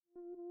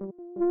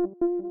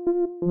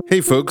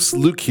Hey folks,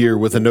 Luke here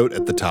with a note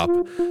at the top.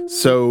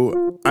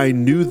 So, I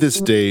knew this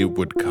day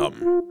would come.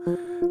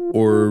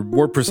 Or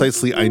more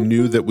precisely, I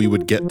knew that we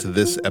would get to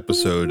this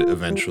episode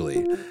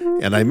eventually.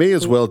 And I may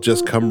as well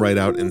just come right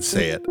out and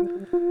say it.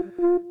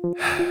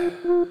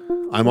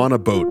 I'm on a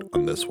boat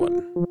on this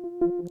one.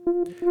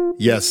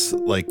 Yes,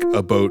 like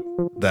a boat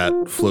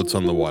that floats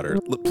on the water.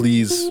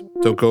 Please,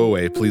 don't go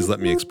away. Please let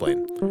me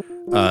explain.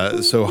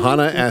 So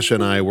Hannah, Ash,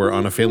 and I were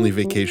on a family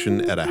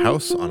vacation at a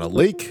house on a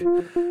lake.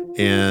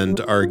 And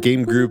our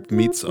game group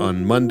meets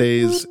on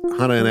Mondays.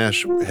 Hannah and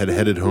Ash had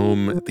headed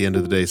home at the end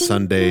of the day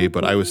Sunday,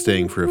 but I was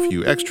staying for a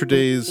few extra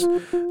days.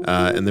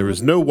 And there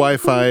was no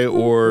Wi-Fi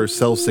or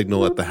cell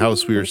signal at the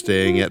house we were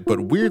staying at.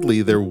 But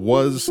weirdly, there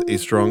was a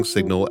strong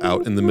signal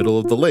out in the middle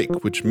of the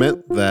lake, which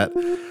meant that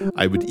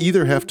I would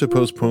either have to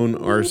postpone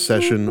our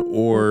session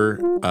or,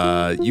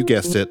 you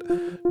guessed it,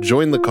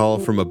 join the call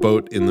from a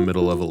boat in the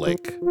middle of a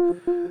lake.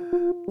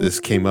 This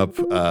came up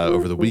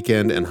over the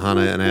weekend, and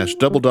Hannah and Ash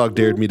double dog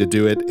dared me to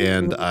do it,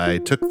 and I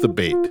took the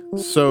bait.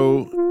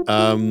 So,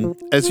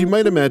 as you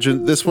might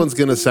imagine, this one's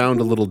going to sound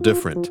a little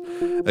different.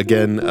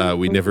 Again,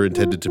 we never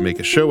intended to make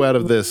a show out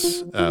of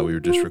this. We were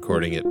just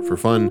recording it for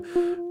fun,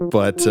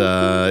 but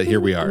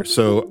here we are.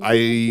 So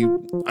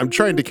I'm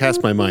trying to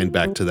cast my mind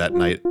back to that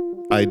night.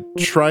 I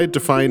tried to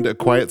find a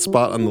quiet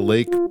spot on the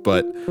lake,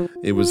 but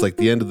it was like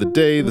the end of the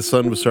day, the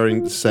sun was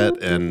starting to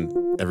set, and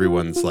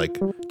everyone's like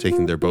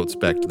taking their boats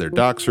back to their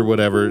docks or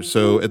whatever.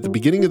 So at the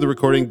beginning of the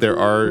recording, there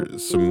are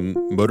some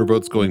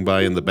motorboats going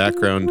by in the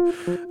background,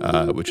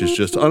 which is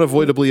just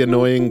unavoidably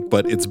annoying,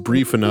 but it's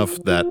brief enough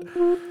that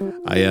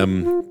I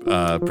am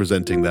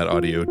presenting that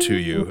audio to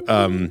you.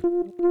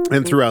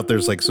 And throughout,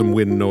 there's like some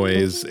wind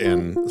noise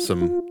and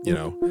some,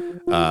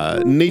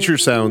 nature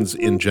sounds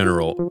in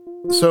general.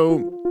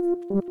 So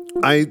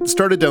I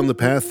started down the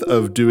path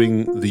of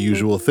doing the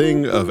usual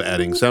thing of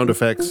adding sound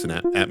effects and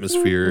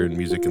atmosphere and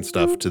music and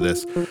stuff to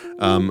this.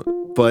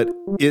 But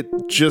it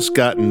just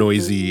got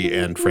noisy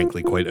and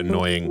frankly quite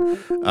annoying.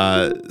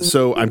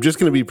 So I'm just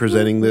going to be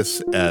presenting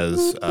this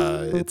as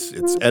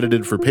it's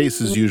edited for pace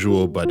as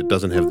usual, but it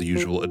doesn't have the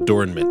usual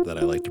adornment that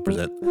I like to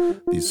present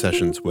these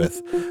sessions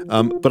with.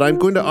 But I'm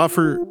going to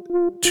offer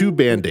two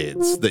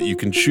Band-Aids that you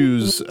can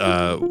choose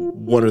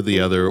one or the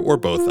other, or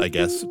both, I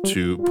guess,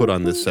 to put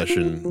on this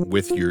session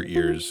with your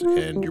ears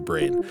and your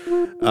brain.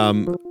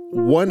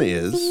 One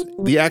is,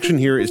 the action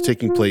here is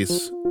taking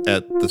place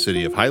at the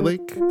city of High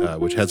Lake,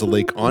 which has a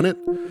lake on it,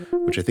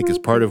 which I think is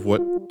part of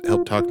what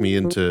helped talk me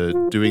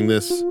into doing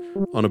this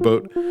on a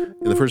boat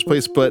in the first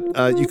place. But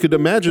you could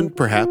imagine,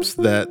 perhaps,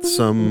 that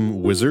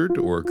some wizard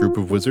or a group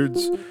of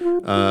wizards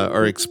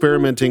are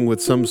experimenting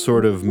with some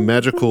sort of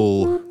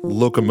magical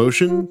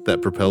locomotion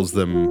that propels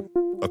them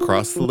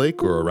across the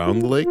lake or around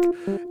the lake.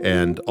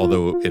 And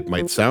although it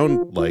might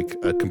sound like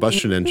a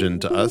combustion engine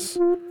to us,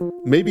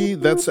 maybe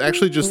that's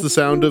actually just the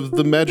sound of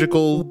the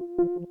magical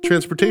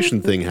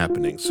transportation thing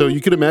happening. So you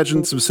could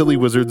imagine some silly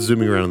wizards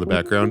zooming around in the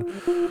background.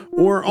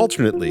 Or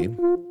alternately,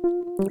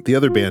 the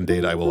other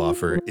Band-Aid I will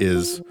offer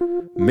is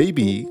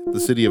maybe the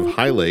city of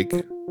High Lake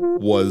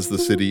was the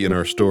city in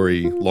our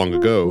story long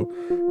ago,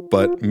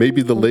 but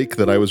maybe the lake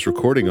that I was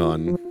recording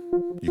on,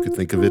 you could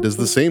think of it as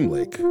the same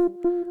lake.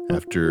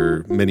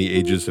 After many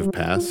ages have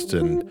passed,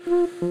 and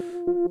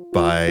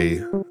by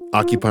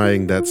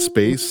occupying that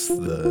space,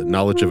 the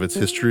knowledge of its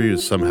history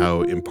is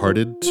somehow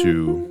imparted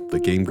to the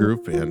game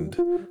group, and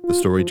the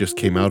story just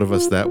came out of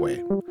us that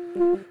way.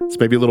 It's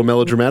maybe a little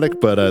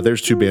melodramatic, but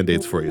there's two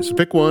Band-Aids for you. So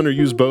pick one or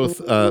use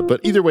both. But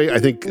either way, I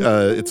think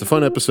it's a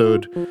fun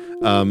episode.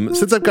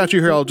 Since I've got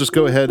you here, I'll just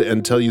go ahead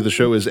and tell you the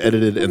show is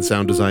edited and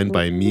sound designed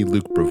by me,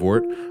 Luke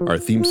Brevoort. Our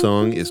theme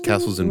song is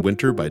Castles in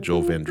Winter by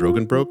Joel Van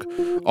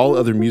Drogenbroek. All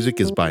other music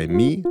is by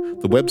me.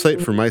 The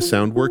website for my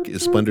sound work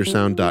is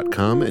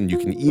splendorsound.com, and you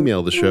can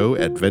email the show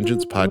at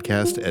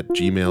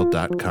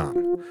vengeancepodcast@gmail.com.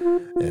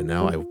 And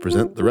now I will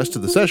present the rest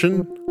of the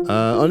session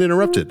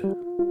uninterrupted.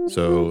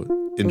 So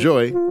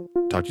enjoy.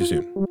 Talk to you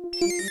soon.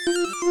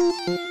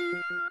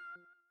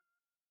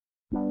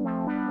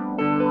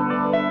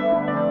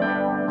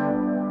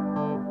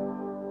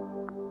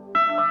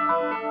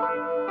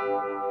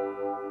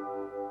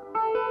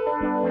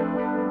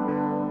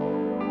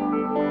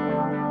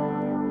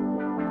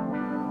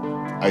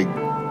 I,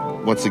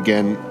 once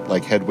again,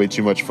 had way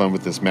too much fun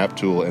with this map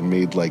tool and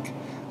made a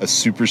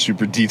super,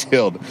 super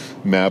detailed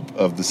map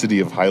of the city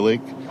of High Lake,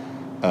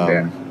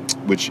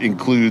 which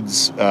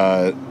includes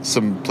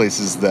some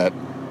places that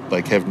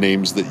have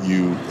names that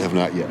you have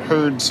not yet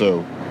heard,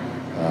 so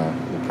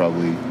we'll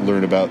probably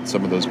learn about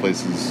some of those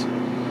places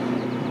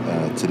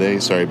today.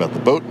 Sorry about the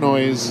boat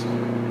noise.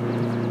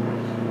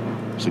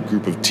 There's a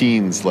group of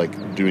teens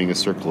doing a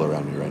circle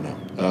around me right now.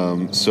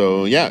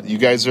 So yeah, you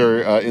guys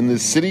are in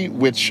this city,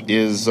 which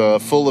is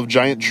full of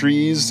giant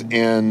trees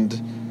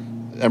and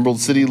Emerald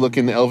City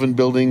looking elven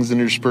buildings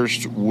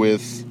interspersed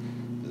with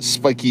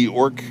spiky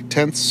orc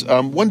tents.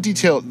 One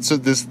detail, so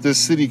this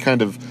city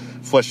kind of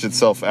fleshed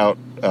itself out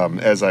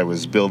as I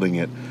was building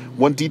it.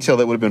 One detail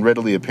that would have been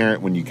readily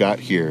apparent when you got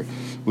here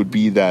would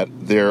be that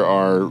there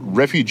are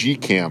refugee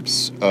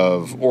camps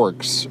of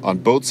orcs on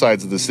both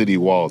sides of the city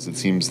walls. It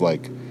seems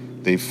like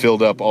they've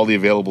filled up all the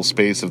available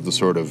space of the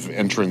sort of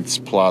entrance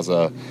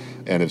plaza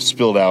and have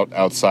spilled out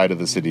outside of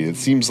the city. It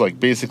seems like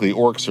basically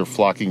orcs are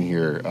flocking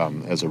here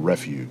as a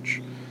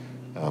refuge.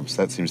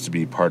 So that seems to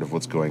be part of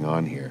what's going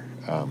on here.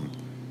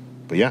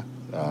 But yeah,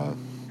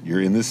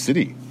 you're in this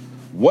city.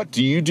 What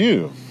do you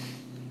do?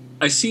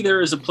 I see there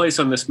is a place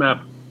on this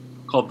map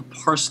called the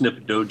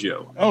Parsnip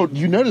Dojo. Oh,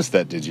 you noticed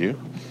that, did you?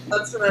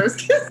 That's what I was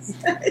going to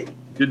say.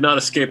 Did not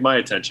escape my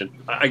attention.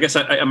 I guess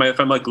if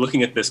I'm like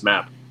looking at this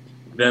map,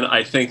 then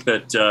I think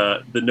that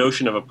the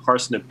notion of a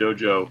Parsnip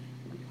Dojo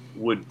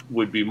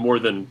would be more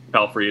than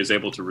Palfrey is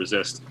able to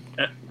resist.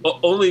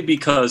 Only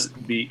because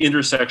the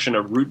intersection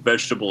of root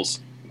vegetables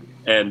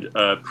and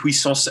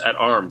puissance at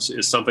arms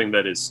is something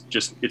that is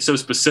just, it's so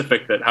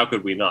specific that how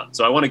could we not?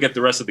 So I want to get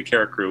the rest of the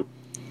Carrot crew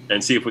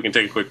and see if we can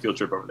take a quick field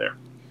trip over there.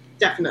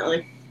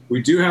 Definitely.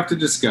 We do have to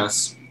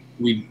discuss.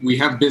 We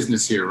have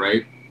business here,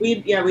 right?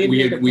 We had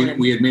made a plan.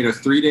 We had made a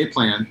 3-day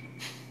plan,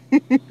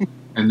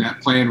 and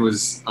that plan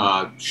was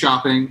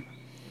shopping,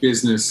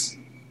 business,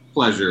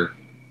 pleasure,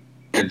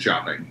 and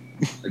shopping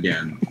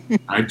again.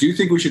 I do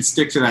think we should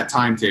stick to that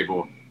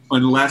timetable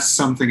unless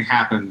something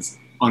happens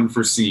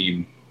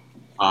unforeseen,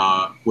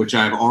 which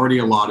I've already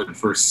allotted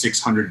for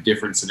 600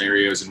 different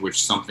scenarios in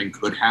which something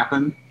could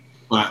happen.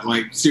 But,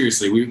 like,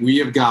 seriously, we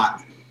have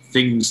got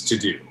things to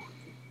do.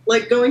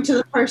 Like going to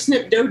the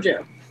Parsnip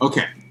Dojo.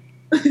 Okay.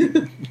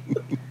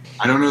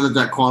 I don't know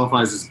that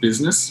qualifies as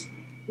business.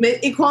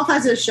 It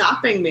qualifies as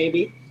shopping,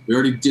 maybe. We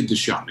already did the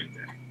shopping day.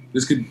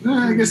 This could,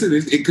 I guess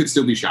it could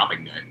still be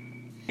shopping day.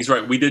 He's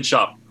right. We did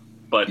shop,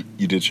 but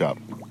You did shop.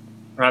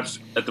 perhaps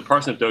at the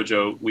Parsnip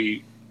Dojo,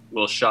 we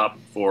will shop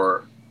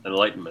for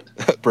enlightenment.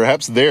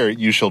 Perhaps there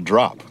you shall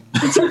drop.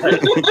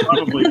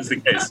 Probably is the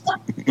case.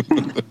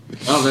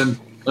 Well, then,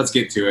 let's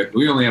get to it.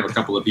 We only have a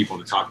couple of people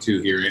to talk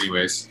to here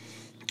anyways.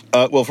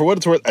 Well, for what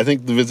it's worth, I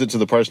think the visit to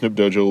the Parsnip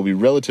Dojo will be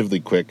relatively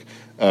quick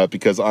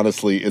because,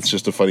 honestly, it's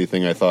just a funny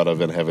thing I thought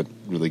of and haven't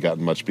really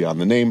gotten much beyond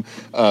the name.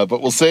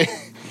 But we'll say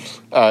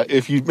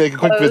if you make a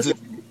quick visit...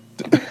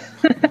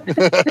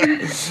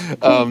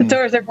 The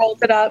doors are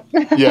bolted up.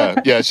 yeah,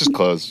 it's just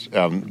closed,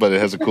 but it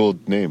has a cool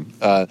name.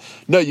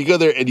 No, you go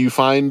there and you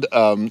find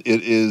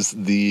it is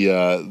the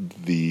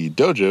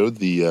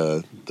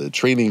dojo, the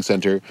training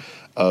center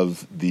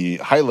of the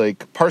High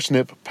Lake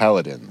Parsnip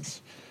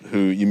Paladins, who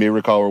you may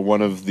recall were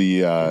one of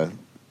the, I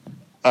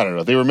don't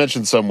know, they were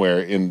mentioned somewhere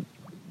in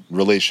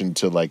relation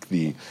to like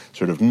the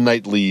sort of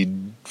nightly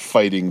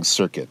fighting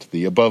circuit,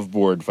 the above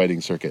board fighting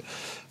circuit.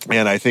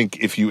 And I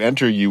think if you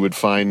enter, you would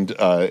find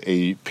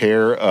a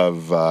pair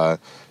of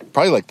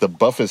probably like the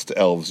buffest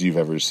elves you've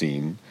ever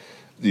seen.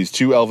 These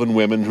two elven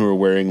women who are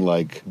wearing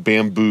like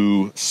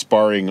bamboo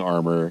sparring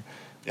armor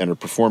and are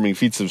performing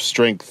feats of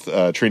strength,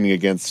 training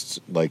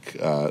against like,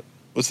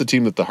 what's the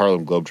team that the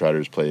Harlem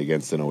Globetrotters play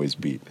against and always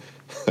beat?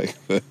 Like,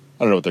 I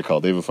don't know what they're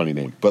called. They have a funny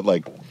name, but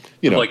like,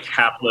 you know, like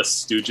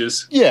hapless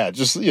stooges. Yeah,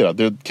 just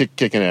they're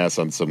kicking ass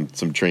on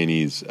some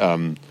trainees.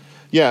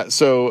 Yeah,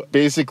 so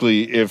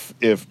basically,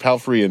 if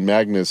Palfrey and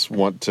Magnus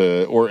want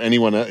to, or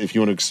anyone, if you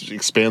want to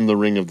expand the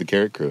ring of the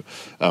Carrot crew,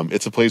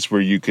 it's a place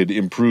where you could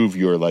improve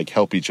your like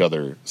help each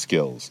other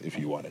skills if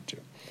you wanted to.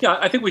 Yeah,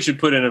 I think we should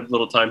put in a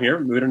little time here.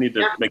 We don't need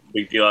to make a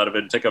big deal out of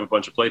it and take up a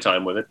bunch of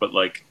playtime with it, but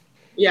like,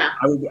 yeah,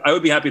 I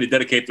would be happy to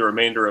dedicate the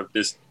remainder of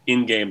this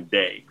in-game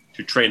day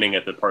to training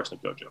at the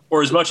Parsnip Dojo,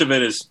 or as much of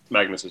it as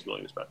Magnus is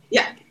willing to spend.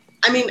 Yeah,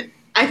 I mean,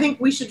 I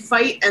think we should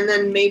fight, and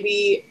then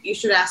maybe you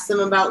should ask them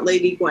about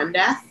Lady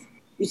Gwendath.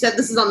 You said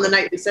this is on the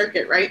nightly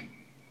circuit, right?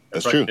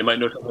 That's right. True. They might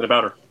know something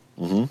about her.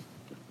 Mm-hmm.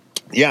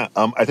 Yeah,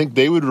 I think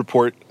they would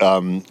report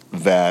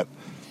that...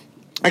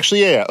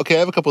 Actually, yeah. Okay, I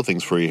have a couple of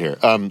things for you here.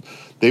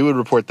 They would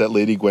report that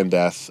Lady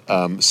Gwendath,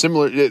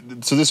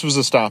 so this was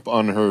a stop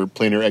on her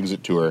planar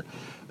exit tour,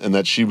 and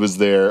that she was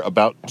there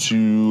about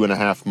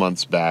 2.5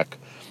 months back.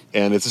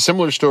 And it's a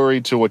similar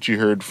story to what you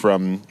heard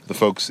from the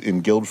folks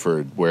in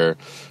Guildford, where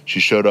she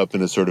showed up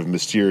in a sort of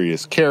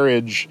mysterious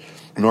carriage.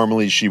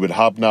 Normally she would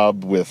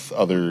hobnob with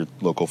other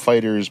local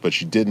fighters, but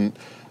she didn't.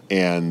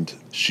 And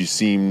she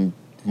seemed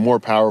more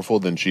powerful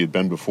than she had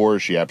been before.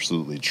 She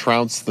absolutely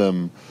trounced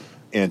them,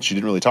 and she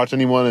didn't really talk to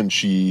anyone, and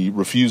she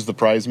refused the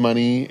prize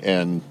money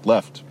and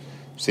left.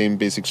 Same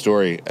basic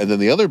story. And then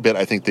the other bit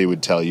I think they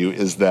would tell you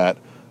is that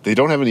they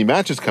don't have any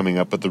matches coming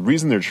up, but the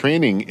reason they're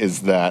training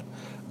is that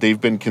they've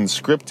been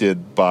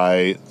conscripted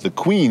by the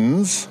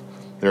queens.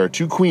 There are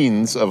 2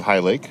 queens of High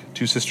Lake,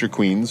 2 sister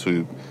queens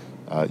who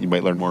you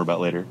might learn more about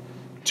later,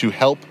 to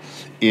help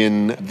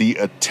in the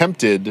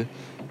attempted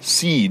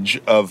siege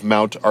of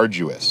Mount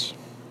Arduous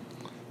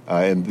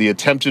and the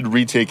attempted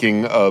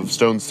retaking of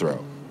Stone's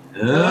Throw.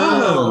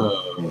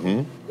 Oh.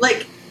 Mm-hmm.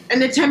 Like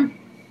an attempt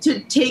to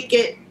take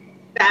it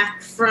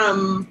back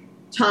from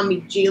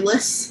Tommy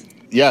Gelis.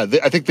 Yeah,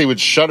 I think they would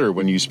shudder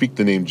when you speak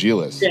the name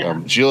Gelis. Yeah.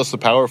 Gelis the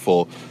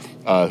Powerful,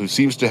 who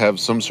seems to have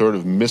some sort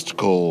of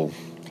mystical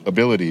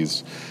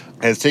abilities,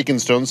 has taken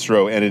Stone's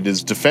Throw, and it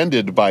is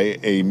defended by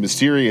a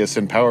mysterious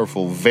and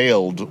powerful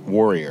veiled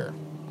warrior.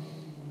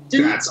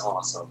 That's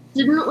awesome.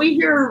 Didn't we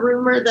hear a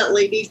rumor that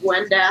Lady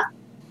Gwendath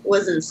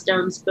was in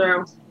Stone's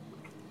Throw?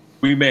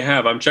 We may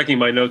have. I'm checking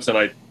my notes, and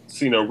I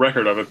see no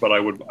record of it, but I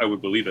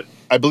would believe it.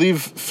 I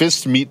believe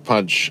Fist Meat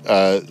Punch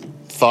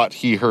thought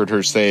he heard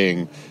her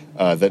saying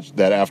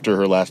that after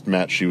her last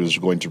match, she was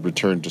going to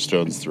return to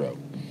Stone's Throw.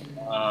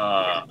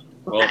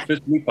 Well,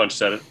 Fist Meat Punch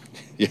said it.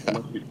 Yeah.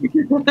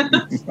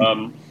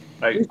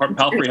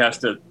 Palfrey has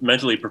to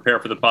mentally prepare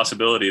for the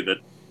possibility that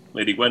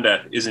Lady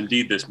Gwendath is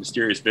indeed this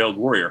mysterious veiled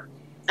warrior.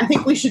 I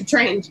think we should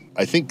train.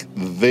 I think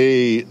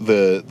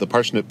the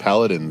Parsnip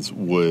Paladins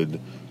would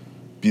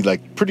be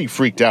like pretty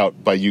freaked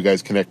out by you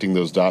guys connecting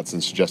those dots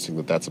and suggesting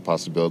that that's a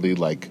possibility.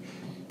 Like,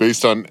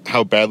 based on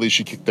how badly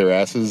she kicked their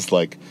asses,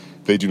 like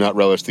they do not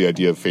relish the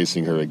idea of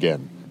facing her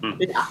again,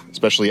 Yeah.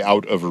 especially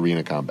out of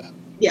arena combat.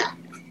 Yeah.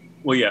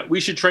 Well, yeah, we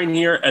should train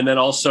here, and then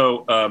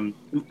also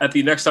at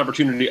the next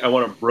opportunity, I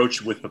want to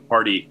broach with the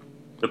party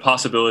the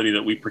possibility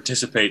that we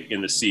participate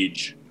in the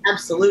siege.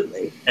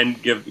 Absolutely.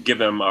 And give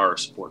them our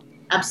support.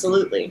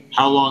 Absolutely.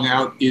 How long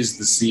out is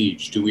the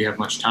siege? Do we have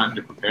much time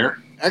to prepare?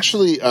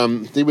 Actually,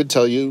 they would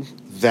tell you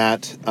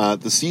that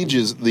the siege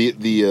is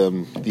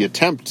the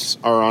attempts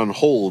are on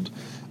hold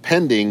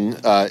pending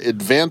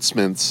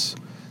advancements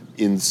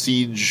in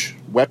siege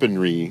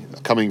weaponry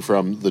coming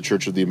from the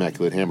Church of the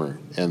Immaculate Hammer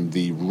and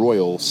the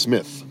Royal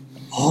Smith.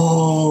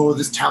 Oh,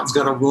 this town's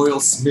got a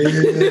royal smith.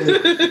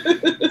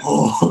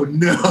 Oh,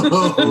 no.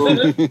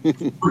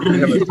 We're going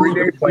to have a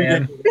 3-day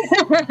plan.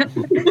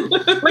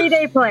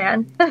 3-day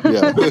plan.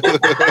 Yeah.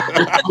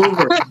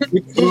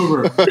 It's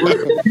over.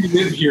 We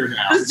live here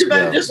now. Mr.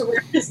 Ben just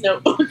ripped his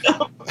notebook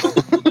up.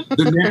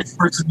 The next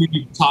person we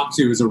need to talk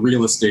to is a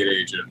real estate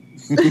agent.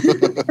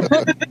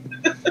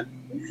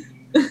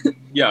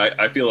 Yeah,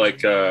 I feel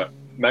like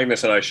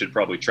Magnus and I should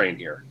probably train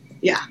here.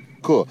 Yeah.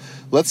 Cool.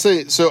 Let's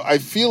say, so I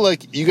feel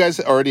like you guys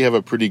already have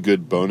a pretty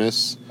good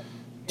bonus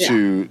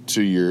to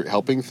your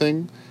helping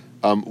thing.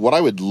 What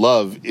I would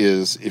love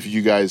is if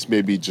you guys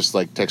maybe just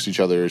like text each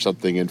other or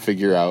something and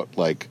figure out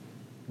like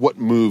what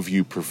move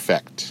you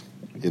perfect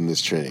in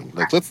this training.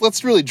 Like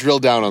let's really drill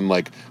down on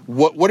like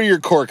what are your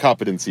core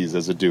competencies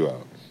as a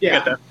duo?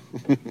 Yeah.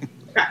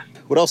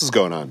 What else is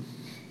going on?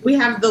 We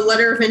have the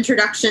letter of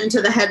introduction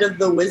to the head of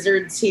the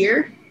wizards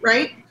here,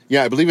 right?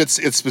 Yeah, I believe it's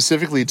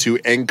specifically to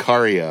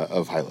Ankaria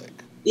of High Lake.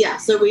 Yeah,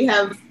 so we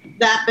have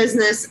that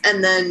business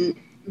and then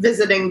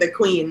visiting the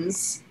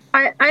queens.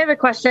 I have a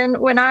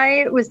question. When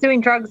I was doing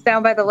drugs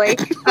down by the lake,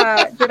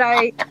 did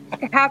I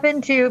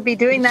happen to be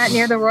doing that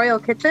near the royal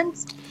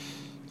kitchens?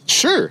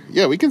 Sure.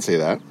 Yeah, we can say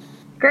that.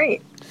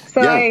 Great.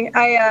 So Yeah.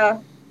 I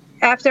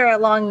after a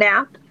long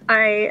nap,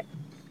 I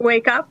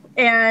wake up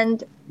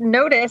and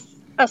notice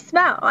a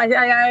smell.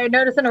 I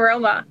notice an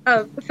aroma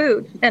of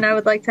food, and I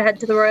would like to head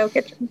to the royal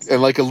kitchens.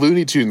 And like a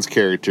Looney Tunes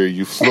character,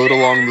 you float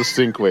along the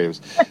stink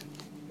waves.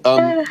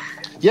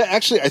 Yeah,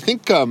 actually, I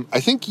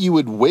think you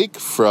would wake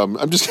from.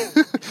 I'm just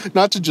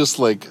not to just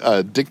like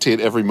dictate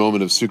every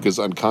moment of Suka's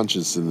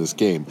unconscious in this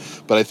game,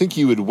 but I think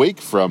you would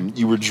wake from.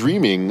 You were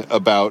dreaming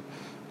about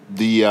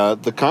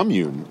the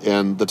commune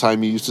and the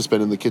time you used to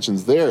spend in the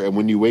kitchens there. And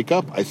when you wake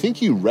up, I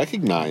think you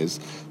recognize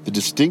the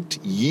distinct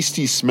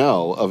yeasty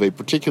smell of a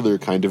particular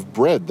kind of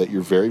bread that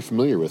you're very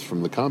familiar with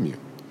from the commune.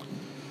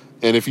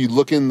 And if you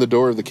look in the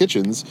door of the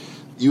kitchens,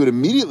 you would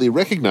immediately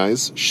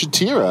recognize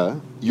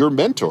Shatira, your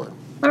mentor.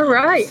 All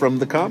right. From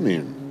the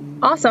commune.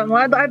 Awesome.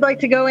 Well, I'd like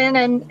to go in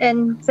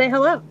and say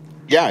hello.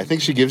 Yeah, I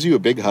think she gives you a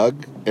big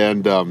hug,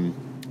 and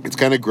it's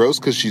kind of gross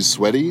because she's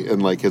sweaty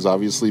and like has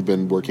obviously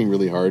been working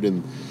really hard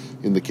in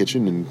the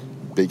kitchen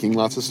and baking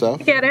lots of stuff.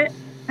 I get it.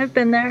 I've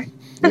been there.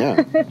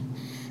 Yeah.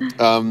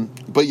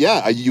 But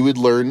yeah, you would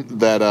learn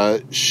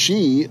that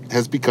she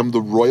has become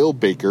the royal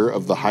baker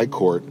of the High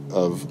Court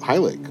of High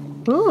Lake.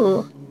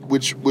 Ooh.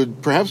 Which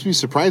would perhaps be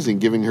surprising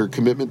given her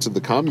commitment to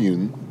the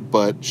commune,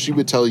 but she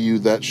would tell you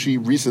that she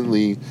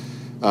recently,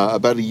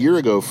 about a year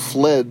ago,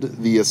 fled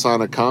the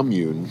Asana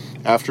commune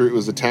after it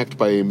was attacked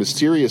by a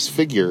mysterious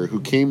figure who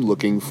came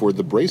looking for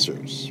the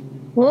bracers.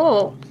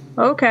 Whoa.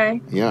 Okay.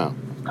 Yeah.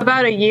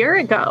 About a year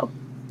ago.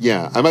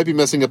 Yeah, I might be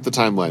messing up the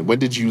timeline. When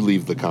did you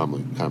leave the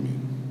commune?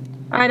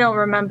 I don't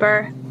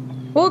remember.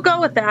 We'll go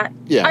with that.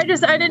 Yeah. I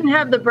didn't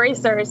have the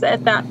bracers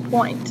at that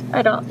point.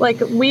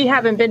 We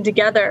haven't been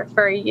together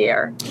for a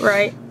year,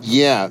 right?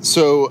 Yeah,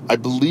 so I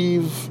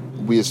believe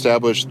we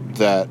established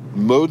that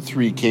Mode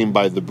 3 came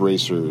by the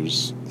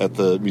bracers at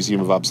the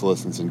Museum of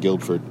Obsolescence in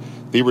Guildford.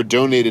 They were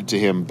donated to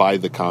him by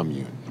the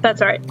commune.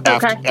 That's right.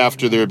 Okay.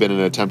 After there had been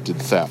an attempted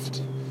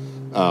theft.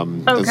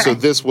 And Okay. so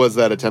this was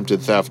that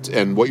attempted theft,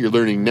 and what you're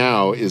learning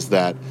now is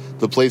that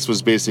the place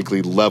was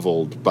basically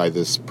leveled by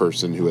this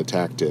person who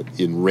attacked it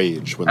in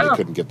rage when they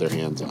couldn't get their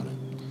hands on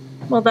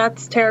it. Well,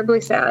 that's terribly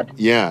sad.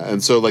 Yeah,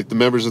 and so like the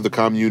members of the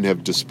commune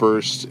have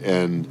dispersed,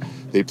 and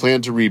they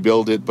plan to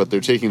rebuild it, but they're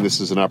taking this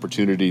as an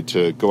opportunity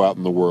to go out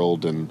in the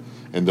world, and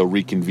they'll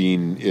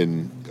reconvene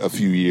in a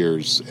few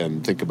years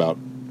and think about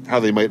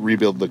how they might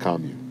rebuild the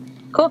commune.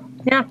 Cool.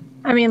 Yeah.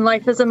 I mean,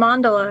 life is a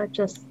mandala. It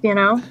just,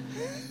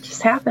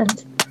 just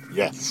happens.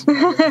 Yes.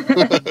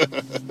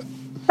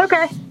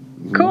 Okay,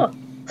 cool.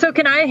 So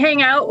can I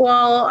hang out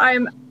while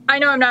I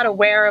know I'm not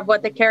aware of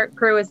what the carrot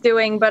crew is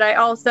doing, but I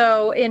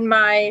also, in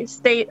my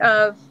state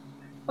of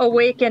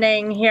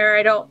awakening here,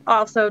 I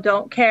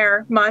don't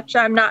care much.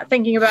 I'm not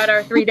thinking about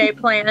our 3-day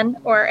plan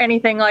or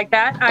anything like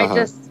that. I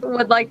just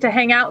would like to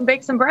hang out and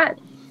bake some bread.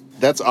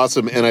 That's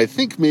awesome. And I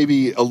think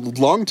maybe a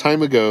long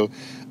time ago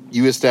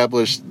you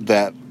established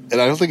that, and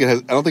I don't think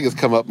it's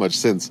come up much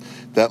since,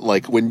 that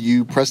like when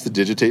you press the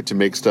digitate to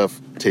make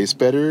stuff taste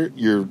better,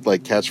 your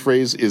like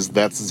catchphrase is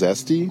 "that's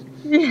zesty."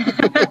 Yeah.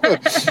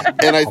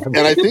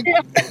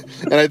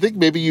 and I think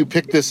maybe you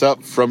picked this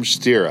up from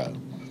Shtira.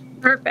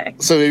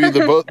 Perfect. So maybe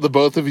the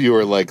both of you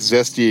are like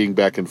zestying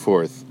back and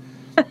forth.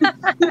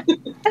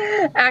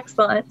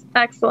 Excellent.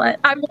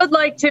 I would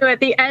like to, at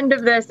the end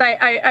of this,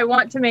 I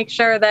want to make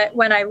sure that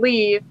when I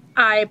leave,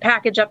 I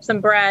package up some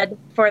bread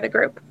for the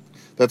group.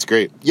 That's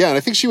great. Yeah, and I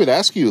think she would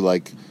ask you,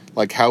 like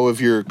how have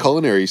your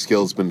culinary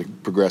skills been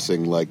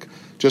progressing? Like,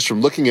 just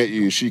from looking at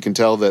you, she can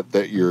tell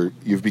that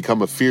you've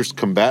become a fierce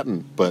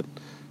combatant. But,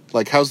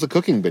 like, how's the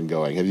cooking been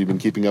going? Have you been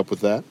keeping up with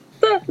that?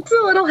 It's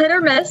a little hit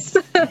or miss.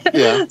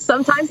 Yeah.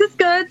 Sometimes it's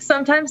good,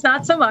 sometimes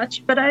not so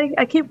much, but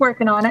I keep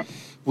working on it.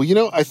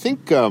 Well, I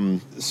think,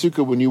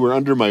 Suka, when you were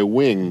under my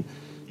wing,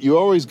 you were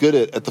always good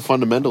at the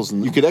fundamentals,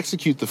 and you could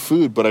execute the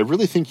food, but I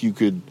really think you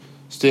could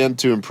stand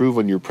to improve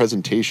on your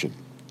presentation.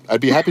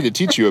 I'd be happy to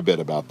teach you a bit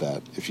about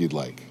that if you'd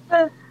like.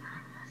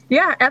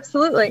 Yeah,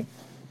 absolutely.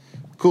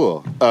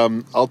 Cool.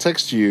 I'll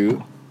text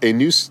you a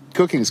new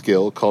cooking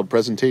skill called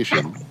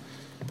presentation.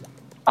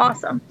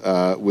 Awesome.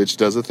 Which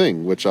does a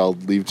thing, which I'll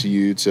leave to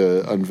you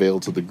to unveil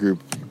to the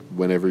group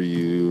whenever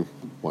you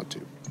want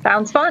to.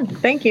 Sounds fun.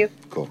 Thank you.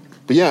 Cool.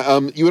 But yeah,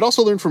 you would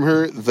also learn from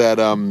her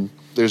that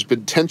there's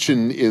been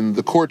tension in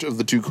the court of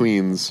the two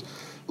queens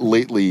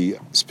lately,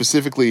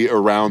 specifically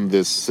around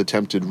this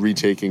attempted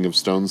retaking of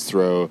Stone's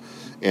Throw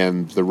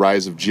and the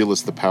rise of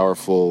Geolis the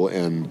Powerful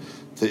and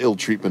the ill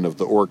treatment of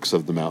the orcs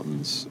of the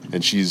mountains.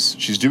 And she's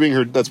doing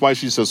her, that's why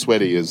she's so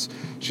sweaty, is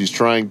she's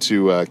trying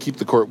to keep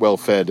the court well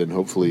fed and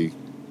hopefully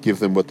give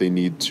them what they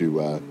need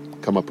to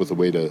come up with a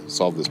way to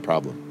solve this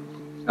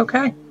problem.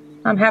 Okay.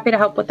 I'm happy to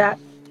help with that.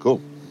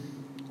 Cool.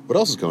 What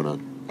else is going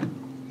on?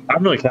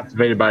 I'm really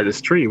captivated by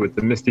this tree with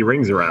the misty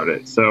rings around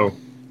it. So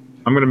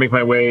I'm going to make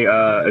my way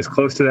as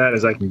close to that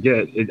as I can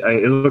get.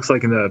 It looks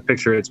like in the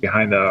picture it's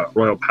behind the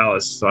royal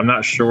palace. So I'm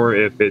not sure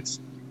if it's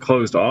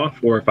closed off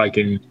or if I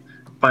can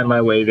find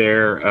my way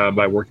there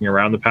by working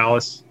around the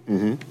palace.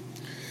 Mm-hmm.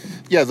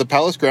 Yeah, the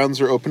palace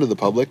grounds are open to the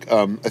public.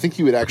 I think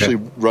you would actually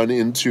run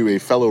into a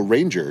fellow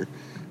ranger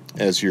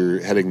as you're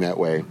heading that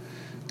way.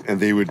 And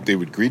they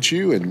would greet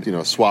you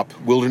and swap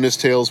wilderness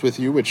tales with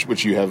you,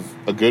 which you have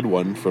a good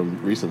one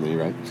from recently,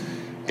 right?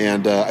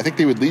 And I think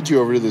they would lead you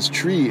over to this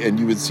tree, and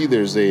you would see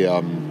there's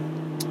a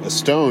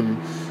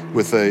stone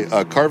with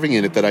a carving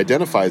in it that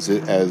identifies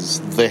it as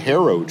the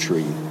Harrow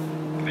tree.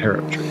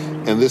 Harrow tree.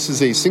 And this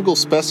is a single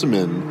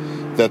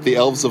specimen that the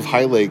elves of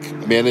High Lake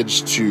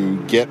managed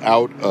to get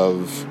out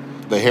of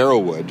the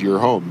Harrowwood, your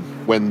home,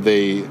 when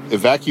they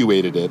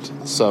evacuated it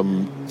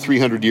some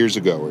 300 years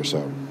ago or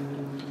so.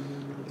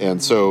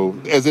 And so,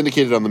 as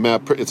indicated on the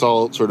map, it's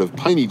all sort of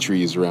piney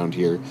trees around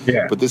here.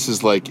 Yeah. But this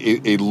is like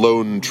a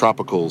lone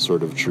tropical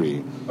sort of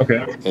tree.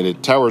 Okay. And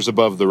it towers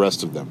above the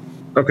rest of them.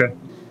 Okay.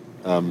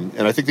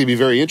 And I think they'd be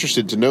very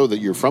interested to know that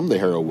you're from the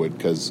Harrowwood,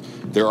 because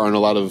there aren't a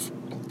lot of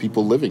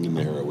people living in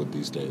the Harrowwood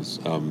these days.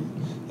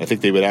 I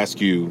think they would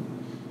ask you,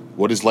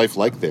 what is life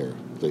like there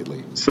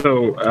lately?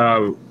 So,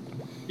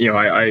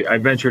 I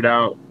ventured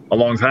out a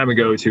long time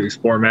ago to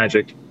explore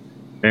magic.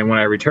 And when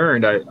I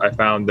returned, I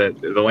found that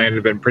the land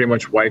had been pretty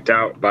much wiped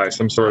out by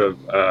some sort of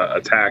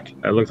attack.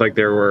 It looked like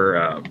there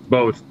were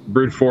both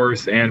brute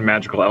force and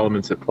magical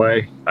elements at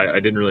play. I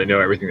didn't really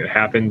know everything that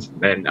happened,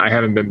 and I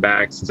haven't been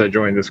back since I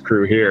joined this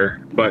crew here.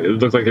 But it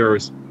looked like there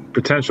was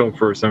potential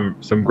for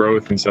some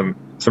growth and some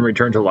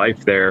return to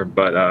life there,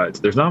 but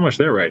there's not much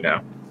there right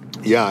now.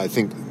 Yeah, I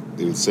think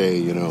they would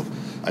say,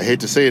 I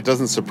hate to say it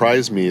doesn't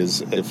surprise me,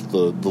 is if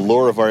the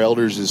lore of our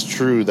elders is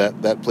true,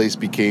 that place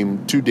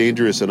became too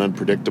dangerous and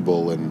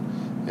unpredictable,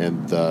 and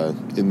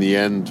in the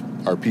end,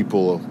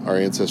 our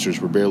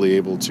ancestors were barely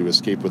able to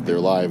escape with their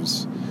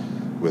lives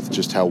with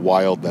just how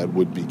wild that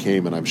wood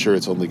became, and I'm sure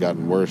it's only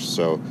gotten worse.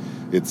 So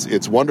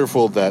it's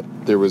wonderful that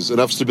there was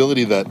enough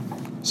stability that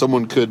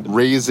someone could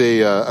raise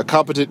a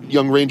competent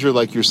young ranger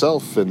like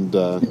yourself, and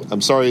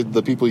I'm sorry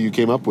the people you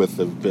came up with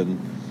have been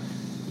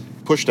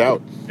pushed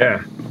out.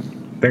 Yeah.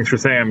 Thanks for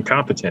saying I'm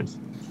competent.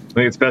 I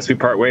think it's best we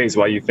part ways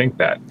while you think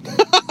that.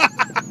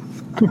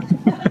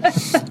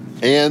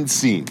 And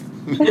scene.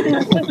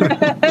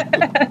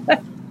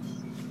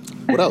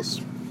 What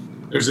else?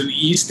 There's an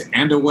east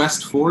and a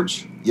west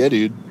forge. Yeah,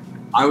 dude.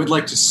 I would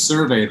like to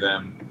survey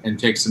them and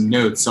take some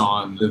notes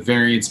on the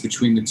variance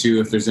between the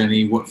two, if there's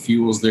any, what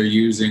fuels they're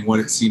using, what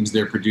it seems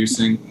they're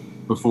producing,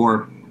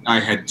 before I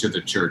head to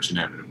the church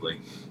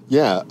inevitably.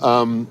 Yeah.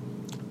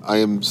 I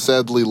am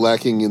sadly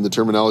lacking in the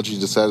terminology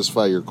to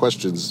satisfy your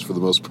questions for the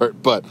most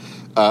part, but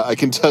I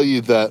can tell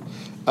you that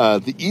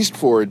the East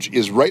Forge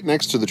is right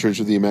next to the Church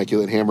of the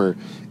Immaculate Hammer,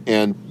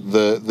 and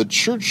the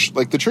church,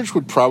 like the church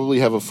would probably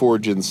have a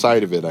forge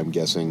inside of it, I'm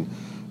guessing,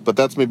 but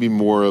that's maybe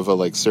more of a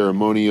like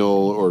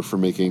ceremonial or for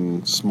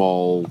making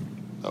small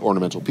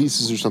ornamental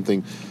pieces or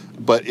something.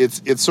 But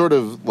it's sort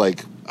of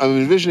like, I'm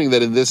envisioning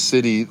that in this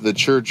city, the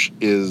church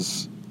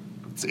is,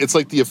 it's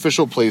like the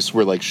official place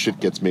where like shit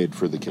gets made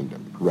for the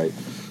kingdom, right?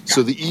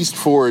 So the East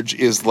Forge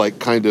is like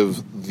kind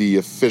of the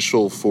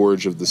official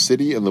forge of the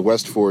city, and the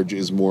West Forge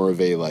is more of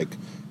a like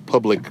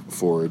public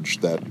forge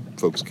that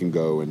folks can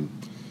go and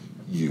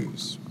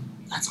use.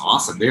 That's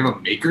awesome. They have a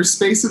maker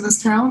space in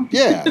this town?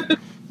 Yeah.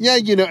 Yeah,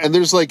 you know, and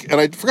there's like,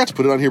 and I forgot to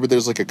put it on here, but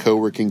there's like a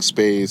co-working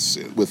space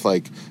with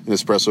like an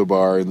espresso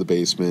bar in the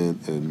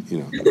basement, and you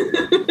know.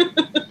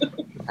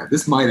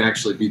 This might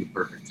actually be the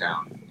perfect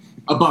town.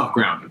 Above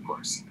ground, of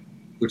course,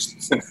 which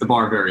sets the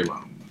bar very low.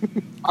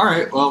 All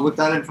right, well, with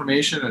that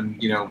information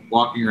and, you know,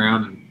 walking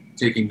around and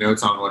taking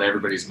notes on what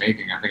everybody's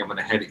making, I think I'm going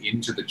to head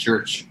into the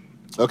church.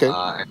 Okay.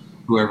 And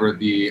whoever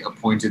the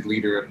appointed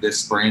leader of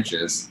this branch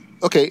is.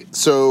 Okay,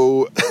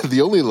 so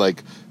the only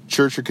like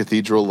church or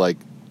cathedral like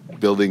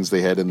buildings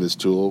they had in this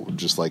tool,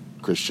 just like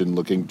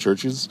Christian-looking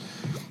churches.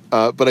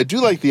 But I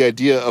do like the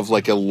idea of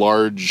like a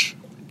large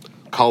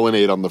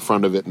colonnade on the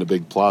front of it in a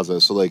big plaza.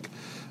 So like,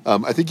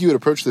 I think you would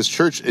approach this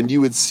church and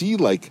you would see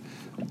like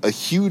a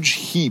huge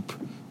heap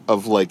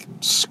of like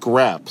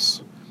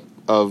scraps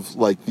of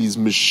like these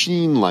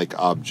machine-like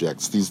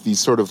objects,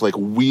 these sort of like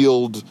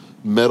wheeled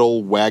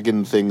metal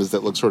wagon things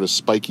that look sort of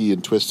spiky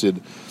and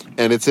twisted.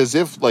 And it's as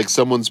if like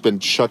someone's been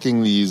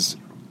chucking these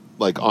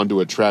like onto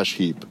a trash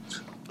heap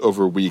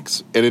over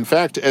weeks. And in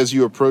fact, as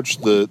you approach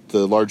the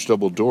large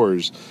double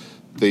doors,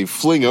 they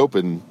fling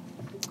open,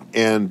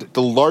 and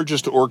the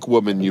largest orc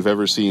woman you've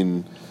ever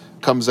seen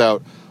comes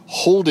out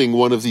holding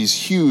one of these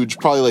huge,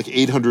 probably like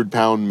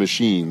 800-pound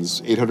machines,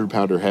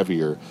 800-pound or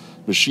heavier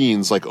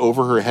machines, like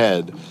over her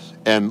head,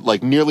 and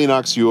like nearly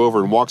knocks you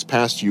over and walks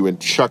past you and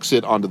chucks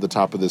it onto the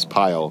top of this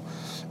pile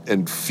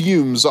and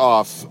fumes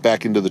off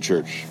back into the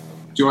church.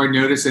 Do I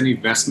notice any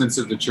vestments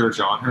of the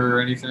church on her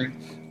or anything?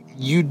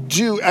 You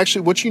do.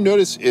 Actually, what you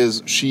notice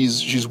is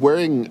she's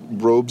wearing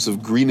robes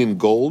of green and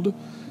gold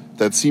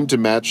that seem to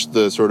match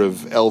the sort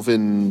of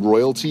elven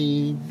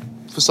royalty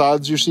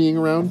facades you're seeing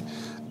around.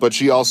 But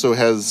she also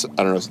has,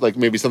 I don't know, like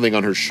maybe something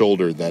on her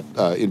shoulder that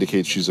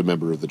indicates she's a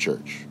member of the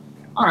church.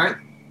 All right.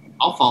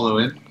 I'll follow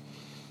in.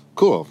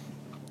 Cool.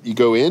 You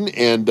go in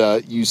and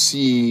you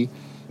see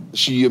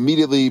she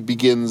immediately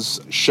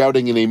begins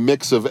shouting in a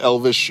mix of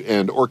Elvish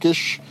and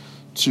Orcish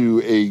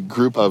to a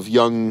group of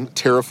young,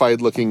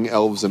 terrified-looking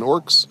elves and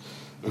orcs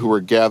who are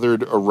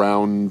gathered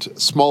around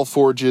small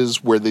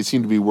forges where they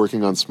seem to be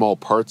working on small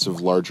parts of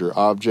larger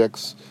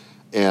objects.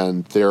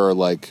 And there are,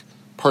 like,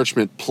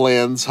 parchment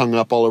plans hung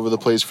up all over the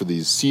place for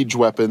these siege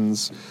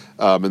weapons.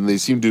 And they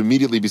seem to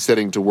immediately be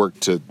setting to work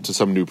to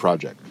some new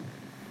project.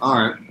 All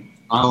right.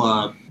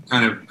 I'll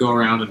kind of go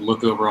around and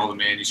look over all the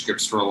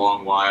manuscripts for a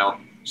long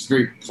while, just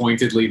very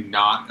pointedly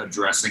not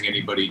addressing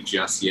anybody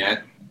just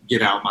yet.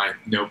 Get out my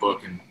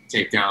notebook and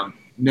take down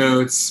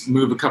notes,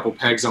 move a couple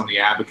pegs on the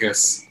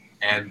abacus,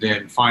 and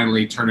then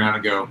finally turn around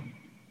and go,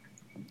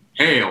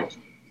 hail.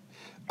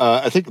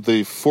 I think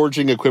the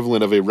forging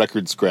equivalent of a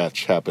record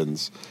scratch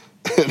happens,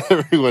 and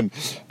everyone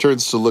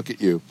turns to look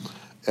at you.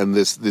 And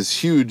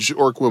this huge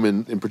orc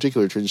woman in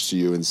particular turns to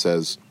you and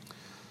says,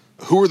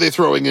 "Who are they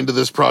throwing into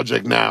this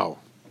project now?"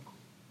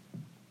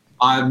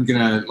 I'm going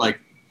to,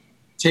 like,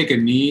 take a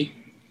knee,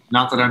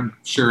 not that I'm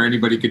sure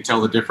anybody could tell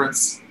the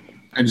difference,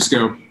 and just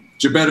go,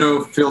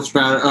 Jebeddo,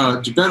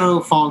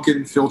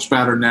 Fonkin,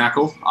 Filchbatter,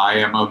 Knackle. I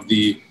am of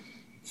the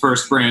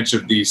first branch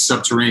of the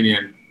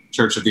subterranean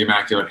Church of the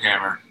Immaculate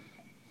Hammer.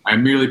 I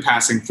am merely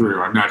passing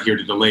through. I'm not here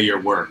to delay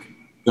your work,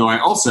 though I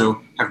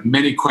also have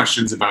many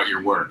questions about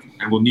your work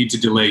and will need to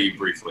delay you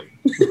briefly.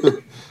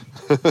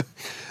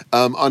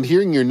 On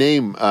hearing your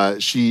name,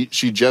 she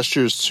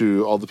gestures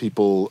to all the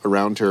people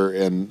around her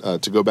and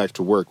to go back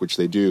to work, which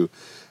they do.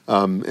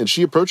 And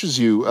she approaches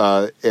you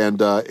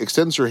and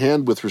extends her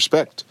hand with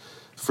respect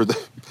for the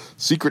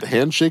secret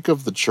handshake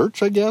of the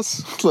church, I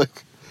guess.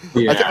 Like,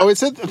 Yeah. I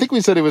think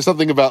we said it was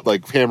something about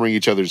like hammering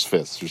each other's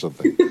fists or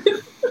something.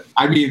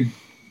 I mean,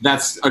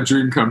 that's a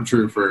dream come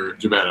true for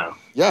Jebeddo.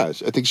 Yeah,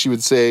 I think she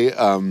would say,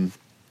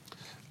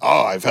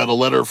 I've had a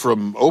letter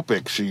from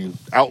Opic. She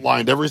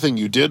outlined everything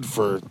you did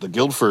for the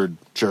Guildford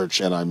Church,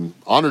 and I'm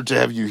honored to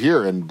have you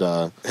here. And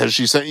has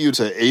she sent you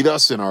to aid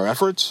us in our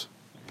efforts?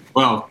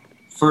 Well,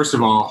 first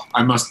of all,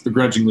 I must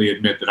begrudgingly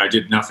admit that I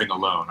did nothing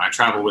alone. I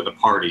travel with a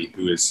party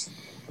who is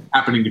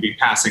happening to be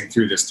passing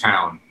through this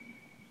town.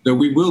 Though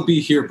we will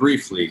be here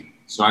briefly,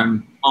 so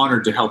I'm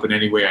honored to help in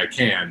any way I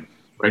can.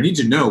 But I need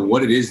to know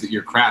what it is that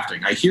you're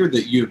crafting. I hear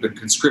that you have been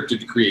conscripted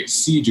to create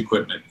siege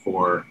equipment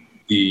for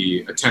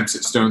the attempts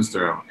at Stone's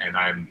Throw, and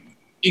I'm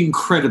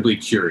incredibly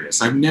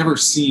curious. I've never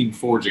seen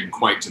forging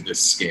quite to this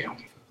scale.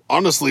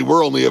 Honestly,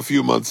 we're only a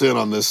few months in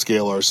on this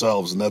scale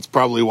ourselves, and that's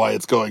probably why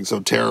it's going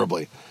so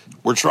terribly.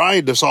 we're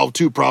trying to solve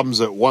two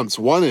problems at once.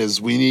 One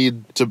is we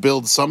need to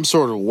build some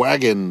sort of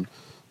wagon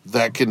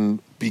that can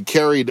be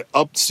carried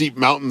up steep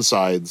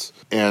mountainsides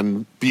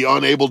and be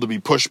unable to be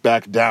pushed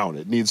back down.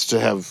 It needs to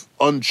have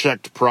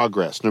unchecked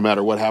progress no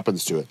matter what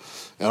happens to it.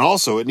 And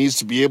also it needs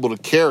to be able to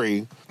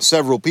carry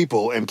several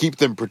people and keep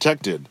them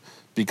protected,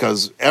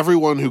 because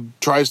everyone who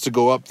tries to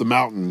go up the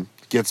mountain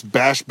gets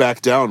bashed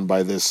back down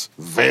by this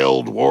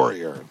veiled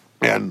warrior.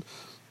 And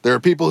there are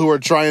people who are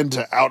trying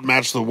to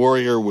outmatch the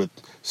warrior with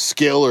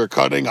skill or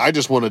cutting. I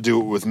just want to do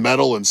it with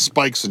metal and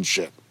spikes and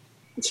shit.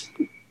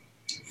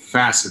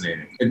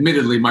 Fascinating.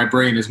 Admittedly, my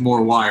brain is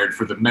more wired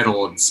for the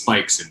metal and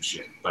spikes and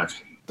shit, but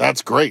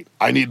that's great.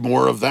 I need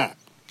more of that.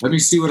 Let me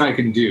see what I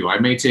can do. I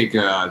may take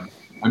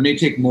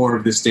more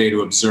of this day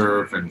to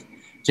observe and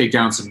take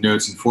down some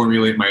notes and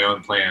formulate my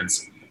own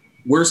plans.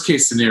 Worst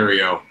case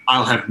scenario,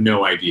 I'll have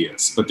no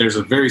ideas, but there's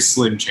a very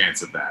slim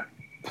chance of that.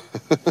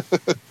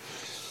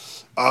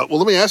 Well,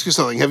 let me ask you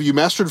something. Have you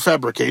mastered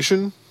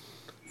fabrication?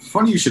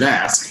 Funny you should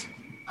ask.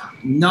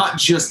 Not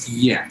just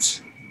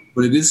yet,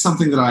 but it is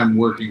something that I'm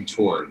working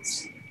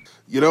towards.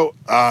 You know,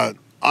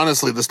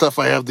 honestly, the stuff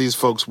I have these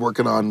folks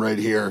working on right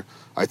here,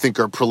 I think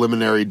are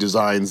preliminary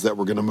designs that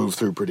we're going to move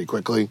through pretty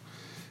quickly.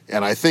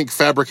 And I think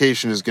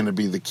fabrication is going to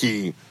be the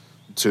key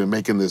to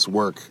making this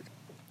work.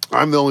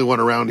 I'm the only one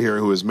around here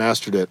who has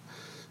mastered it.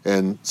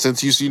 And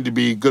since you seem to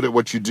be good at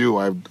what you do,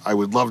 I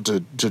would love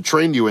to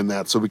train you in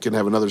that so we can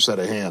have another set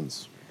of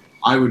hands.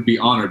 I would be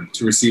honored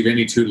to receive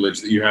any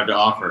tutelage that you have to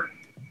offer.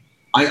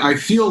 I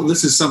feel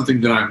this is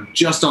something that I'm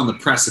just on the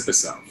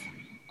precipice of.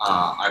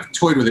 I've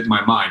toyed with it in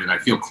my mind, and I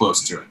feel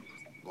close to it.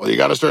 Well, you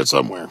got to start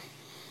somewhere.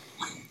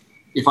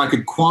 If I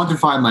could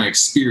quantify my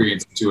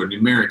experience to a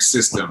numeric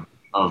system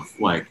of,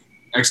 like,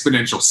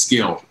 exponential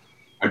skill,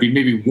 I'd be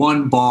maybe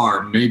one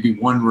bar, maybe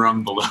one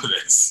rung below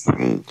this.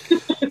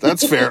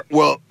 That's fair.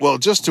 Well,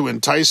 just to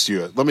entice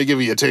you, let me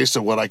give you a taste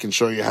of what I can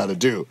show you how to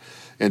do.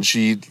 And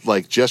she,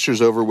 like,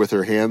 gestures over with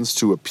her hands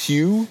to a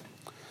pew,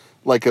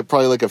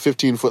 probably like a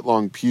 15-foot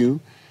long pew,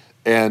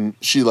 and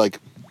she, like,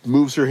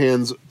 moves her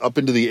hands up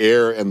into the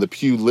air, and the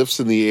pew lifts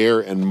in the air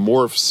and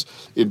morphs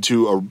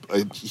into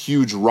a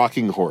huge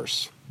rocking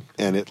horse,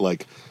 and it,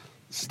 like,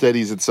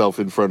 steadies itself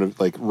in front of,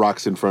 like,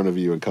 rocks in front of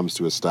you and comes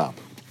to a stop.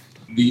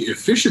 The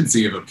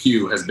efficiency of a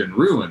pew has been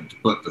ruined,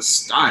 but the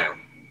style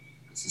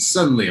is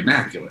suddenly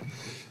immaculate.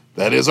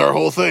 That is our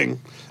whole thing.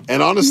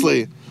 And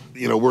honestly,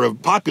 you know, we're a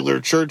popular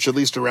church, at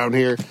least around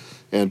here,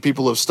 and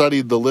people have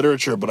studied the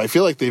literature, but I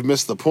feel like they've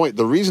missed the point.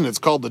 The reason it's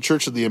called the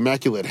Church of the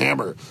Immaculate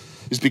Hammer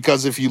is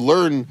because if you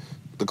learn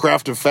the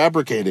craft of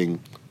fabricating,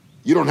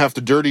 you don't have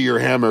to dirty your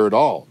hammer at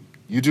all.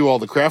 You do all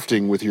the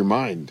crafting with your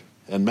mind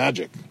and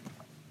magic.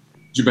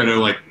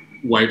 Jebeddo, like,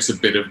 wipes a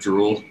bit of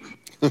drool.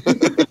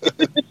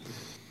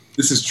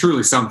 This is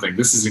truly something.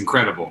 This is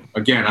incredible.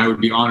 Again, I would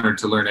be honored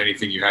to learn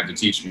anything you had to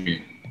teach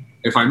me.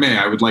 If I may,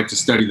 I would like to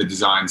study the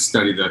designs,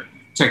 study the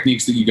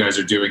techniques that you guys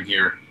are doing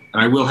here,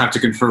 and I will have to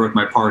confer with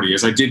my party,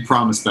 as I did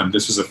promise them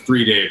this was a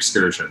 3-day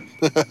excursion.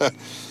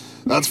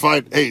 That's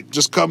fine. Hey,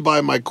 just come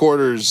by my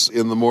quarters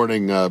in the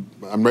morning. I'm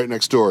right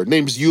next door.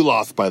 Name's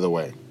Uloth, by the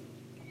way.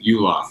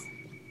 Uloth.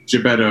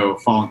 Jebeddo,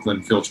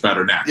 Falkland,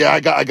 Filchbatternack. Yeah,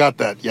 I got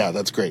that. Yeah,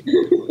 that's great.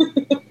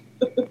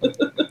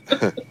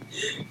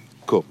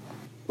 Cool.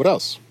 What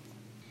else?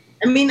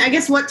 I mean, I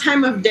guess what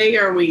time of day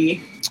are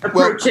we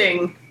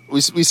approaching?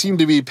 Well, we seem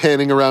to be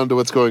panning around to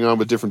what's going on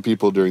with different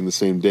people during the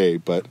same day,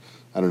 but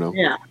I don't know.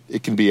 Yeah.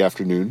 It can be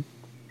afternoon.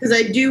 Because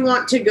I do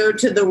want to go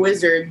to the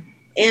wizard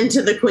and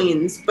to the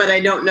queens, but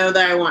I don't know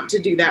that I want to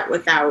do that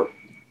without,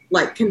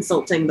 like,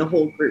 consulting the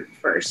whole group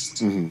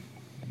first. Mm-hmm.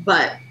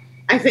 But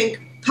I think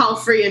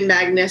Palfrey and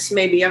Magnus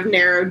maybe have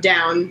narrowed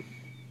down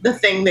the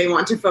thing they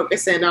want to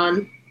focus in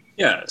on.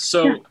 Yeah,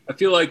 so I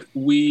feel like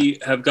we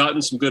have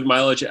gotten some good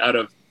mileage out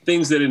of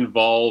things that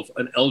involve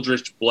an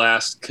Eldritch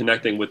Blast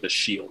connecting with a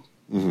shield.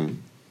 Mm-hmm.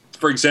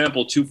 For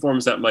example, two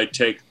forms that might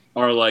take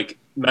are, like,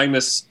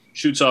 Magnus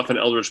shoots off an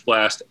Eldritch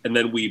Blast, and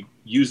then we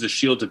use the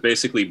shield to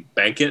basically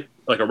bank it,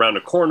 like, around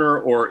a corner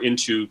or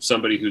into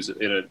somebody who's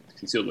in a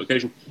concealed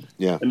location.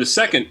 Yeah. And the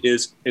second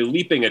is a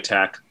leaping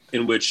attack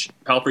in which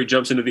Palfrey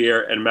jumps into the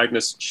air and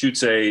Magnus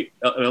shoots an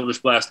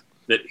Eldritch Blast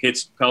that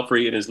hits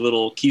Palfrey in his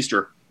little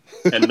keister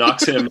and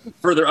knocks him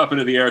further up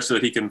into the air so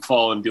that he can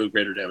fall and deal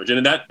greater damage.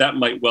 And that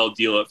might well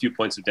deal a few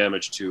points of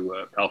damage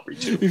to Palfrey,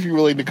 too. If you're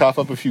willing to cough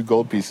up a few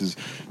gold pieces,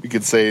 you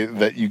could say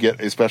that you get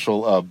a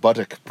special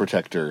buttock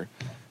protector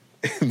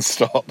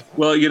installed.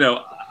 Well, you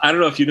know, I don't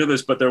know if you know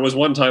this, but there was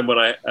one time when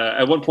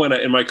at one point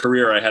in my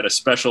career, I had a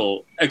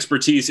special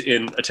expertise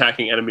in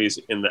attacking enemies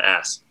in the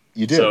ass.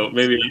 You did. So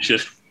maybe I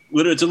should.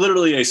 It's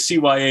literally a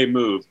CYA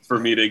move for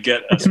me to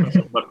get a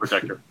special butt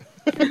protector.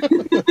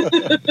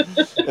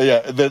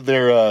 Yeah,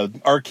 they're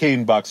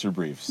arcane boxer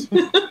briefs.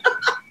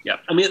 Yeah,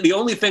 I mean, the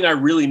only thing I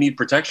really need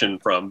protection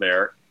from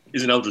there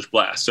is an Eldritch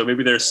Blast. So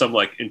maybe there's some,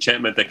 like,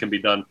 enchantment that can be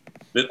done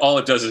that all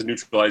it does is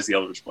neutralize the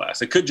Eldritch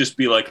Blast. It could just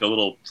be like a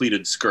little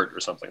pleated skirt or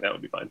something. That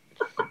would be fine.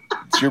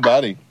 It's your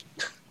body.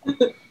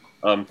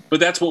 But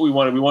that's what we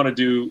wanted. We want to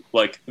do,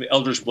 like, the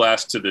Eldritch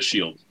Blast to the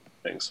shield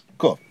things.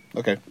 Cool.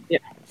 Okay. Yeah.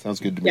 Sounds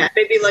good to me. Yeah,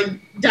 maybe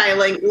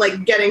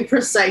getting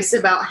precise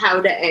about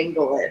how to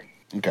angle it.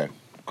 Okay.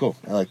 Cool.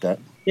 I like that.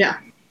 Yeah.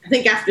 I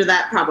think after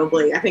that,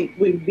 probably, I think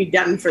we'd be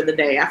done for the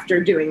day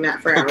after doing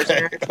that for hours.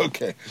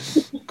 Okay.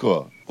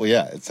 Cool. Well,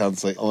 yeah, it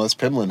sounds like, unless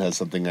Pimlin has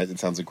something, it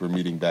sounds like we're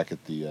meeting back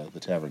at the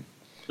tavern.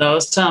 No,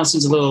 this town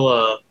seems a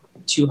little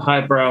too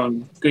highbrow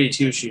and goody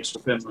two shoes for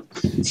Finland.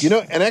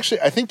 And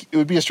actually, I think it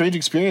would be a strange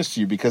experience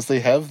to you because they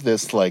have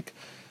this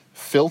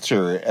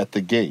filter at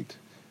the gate,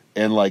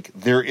 and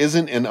there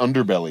isn't an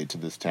underbelly to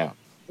this town.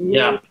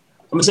 Yeah, I'm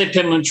gonna say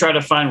Finland tried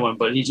to find one,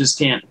 but he just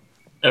can't.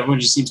 Everyone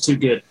just seems too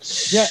good.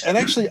 Yeah, and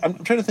actually,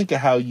 I'm trying to think of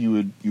how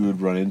you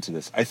would run into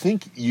this. I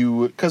think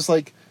because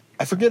I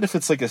forget if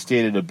it's a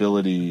stated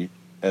ability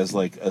as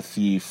a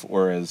thief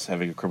or as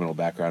having a criminal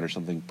background or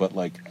something, but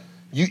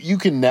you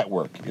can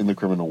network in the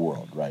criminal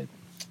world, right?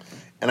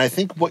 And I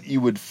think what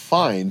you would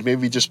find,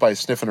 maybe just by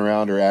sniffing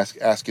around or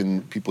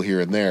asking people here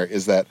and there,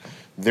 is that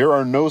there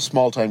are no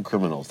small-time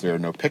criminals. There are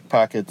no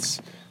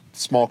pickpockets.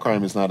 Small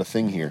crime is not a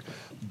thing here.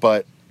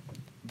 But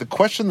the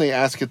question they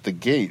ask at the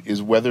gate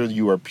is whether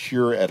you are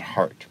pure at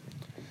heart.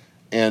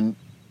 And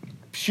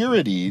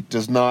purity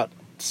does not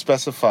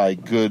specify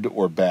good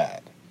or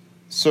bad.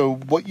 So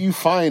what you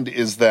find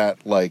is that,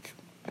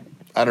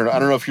 I don't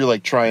know if you're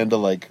trying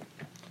to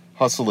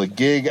hustle a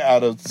gig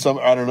out of some,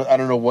 I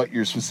don't know what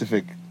your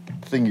specific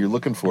thing you're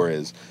looking for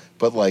is,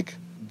 but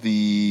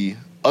the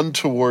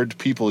untoward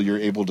people you're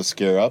able to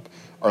scare up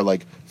are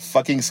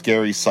fucking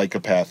scary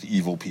psychopath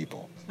evil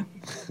people.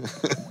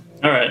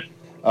 All right.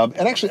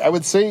 And actually, I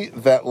would say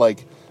that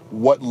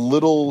what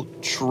little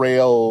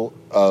trail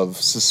of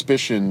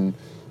suspicion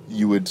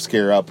you would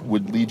scare up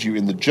would lead you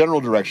in the general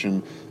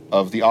direction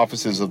of the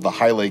offices of the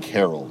High Lake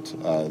Herald,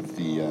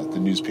 the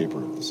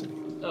newspaper of the city.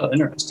 Oh,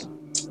 interesting.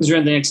 Is there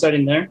anything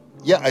exciting there?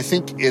 Yeah, I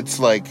think it's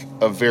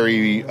a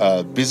very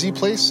busy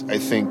place. I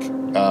think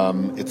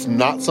it's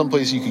not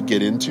someplace you could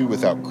get into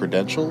without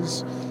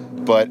credentials,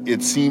 but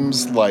it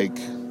seems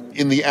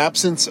in the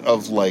absence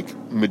of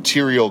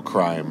material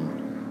crime,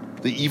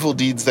 the evil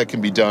deeds that can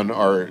be done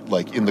are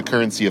in the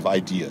currency of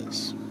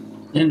ideas.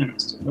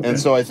 Interesting. Okay. And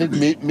so I think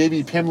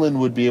maybe Pimlin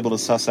would be able to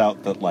suss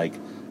out that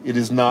it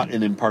is not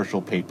an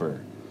impartial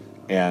paper,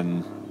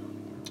 and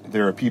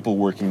there are people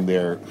working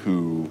there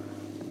who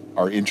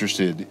are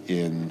interested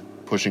in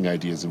pushing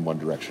ideas in one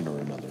direction or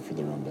another for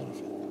their own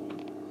benefit.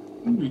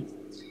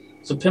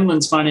 So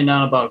Pimlin's finding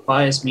out about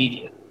biased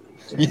media.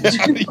 Yeah.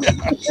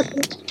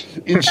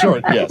 In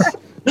short, yes.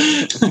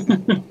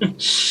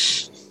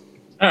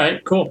 All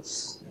right, cool.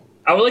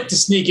 I would like to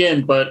sneak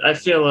in, but I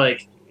feel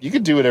like... You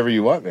can do whatever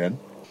you want, man.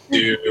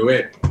 Do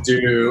it.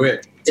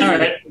 All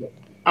right.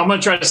 I'm going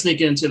to try to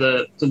sneak into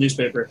the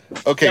newspaper.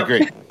 Okay, Yep.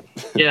 Great.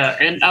 Yeah,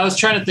 and I was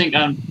trying to think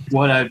on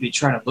what I would be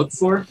trying to look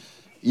for.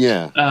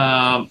 Yeah.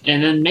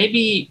 And then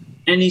maybe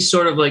any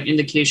sort of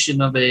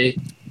indication of a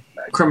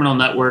criminal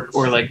network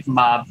or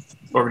mob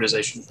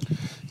organization.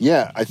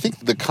 Yeah, I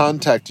think the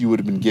contact you would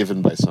have been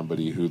given by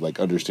somebody who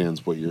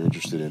understands what you're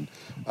interested in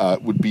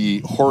would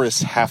be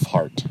Horace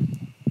Halfheart.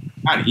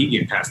 How did he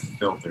get past the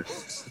filter?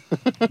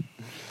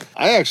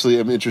 I actually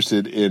am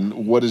interested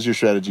in what is your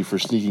strategy for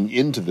sneaking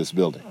into this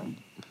building.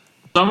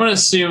 So I'm going to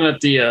assume that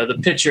the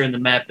picture in the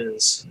map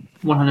is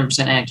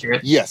 100%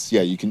 accurate. Yes,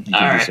 yeah, you can do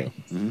right. so.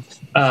 Mm-hmm.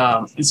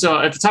 And so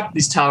at the top of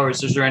these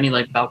towers, is there any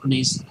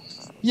balconies?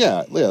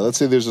 Yeah. Let's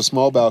say there's a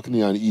small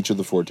balcony on each of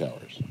the 4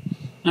 towers.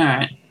 All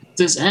right.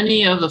 Does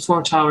any of the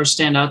 4 towers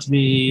stand out to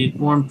be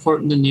more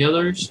important than the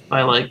others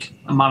by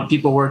amount of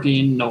people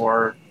working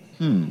or?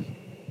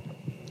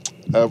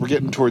 We're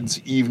getting towards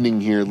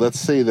evening here. Let's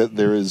say that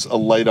there is a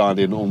light on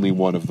in only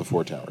one of the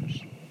 4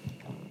 towers.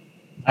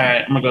 All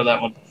right, I'm gonna go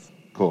that one.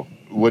 Cool.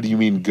 What do you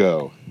mean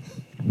go?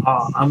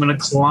 I'm gonna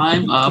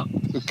climb up.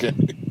 Okay.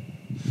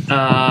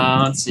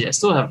 Let's see. I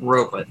still have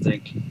rope, I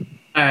think.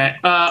 All right.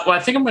 Well, I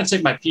think I'm gonna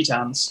take my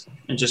pitons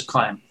and just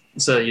climb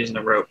instead of using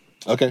a rope.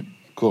 Okay.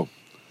 Cool.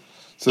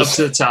 So, Up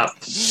to the top.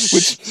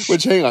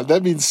 Which, hang on,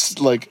 that means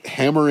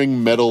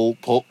hammering metal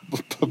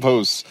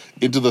posts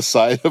into the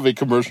side of a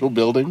commercial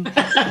building.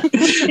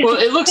 Well,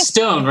 it looks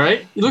stone,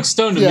 right? It looks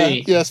stone to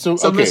me. Yeah, stone.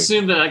 So I'm gonna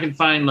assume that I can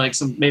find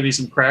maybe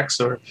some cracks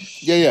or.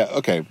 Yeah.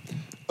 Okay.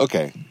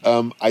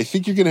 I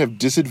think you're gonna have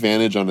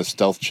disadvantage on a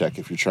stealth check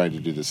if you're trying to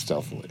do this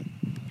stealthily.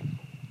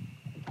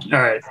 All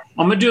right,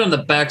 I'm gonna do it on the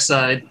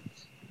backside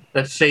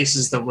that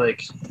faces the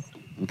lake.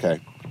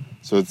 Okay.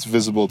 So it's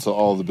visible to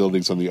all the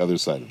buildings on the other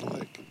side of the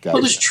lake. Got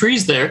Well, there's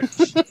trees there,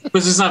 but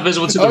it's not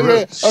visible to the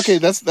roof. Yeah. Okay,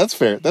 that's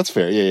fair. That's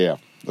fair. Yeah.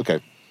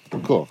 Okay,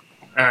 cool.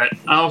 All right,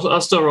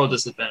 I'll still roll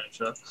disadvantage.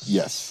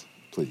 Yes,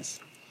 please.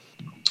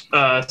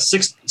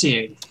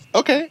 16.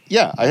 Okay,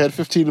 yeah, I had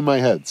 15 in my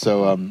head,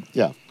 so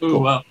yeah. Ooh,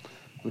 cool. wow.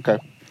 Okay,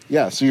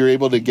 yeah. So you're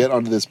able to get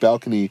onto this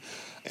balcony,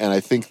 and I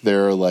think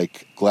there are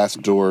glass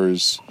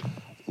doors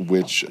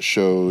which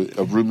show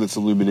a room that's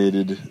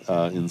illuminated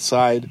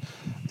inside,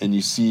 and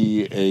you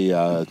see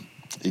a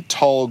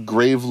tall,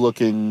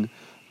 grave-looking,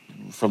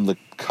 from the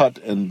cut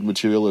and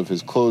material of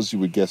his clothes, you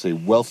would guess a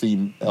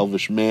wealthy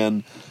elvish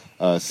man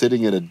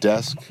sitting at a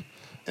desk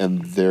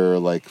and there are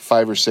like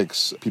 5 or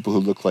 6 people who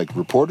look like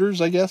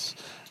reporters, I guess,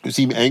 who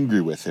seem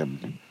angry with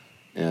him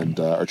and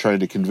are trying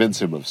to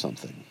convince him of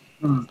something.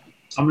 I'm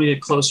going to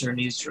get closer and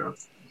eavesdrop.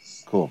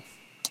 Cool.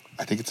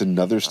 I think it's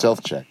another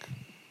stealth check.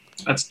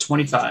 That's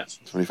 25.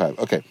 25.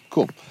 Okay,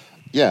 cool.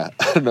 Yeah,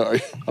 I don't know. I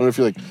don't know if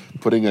you're like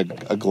putting a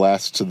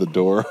glass to the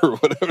door or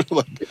whatever.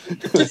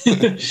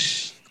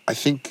 I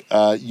think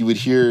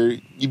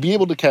you'd be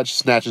able to catch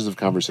snatches of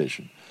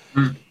conversation.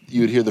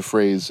 You would hear the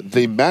phrase,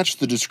 "They match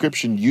the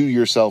description you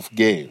yourself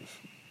gave."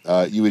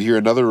 You would hear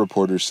another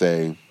reporter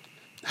say,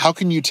 "How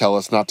can you tell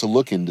us not to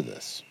look into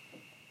this?"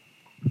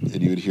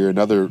 And you would hear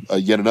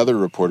yet another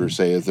reporter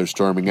say as they're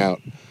storming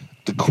out,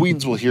 "The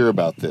Queens will hear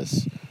about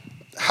this.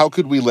 How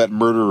could we let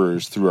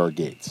murderers through our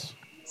gates?"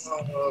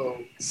 Oh,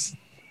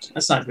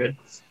 that's not good.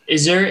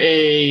 Is there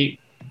a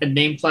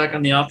name plaque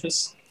on the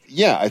office?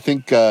 Yeah, I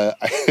think I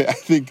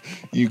think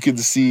you can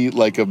see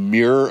like a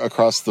mirror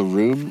across the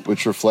room,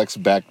 which reflects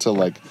back to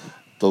like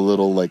the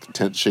little like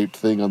tent-shaped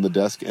thing on the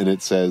desk, and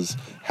it says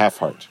Half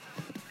Heart.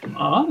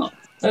 Oh,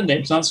 that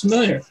name sounds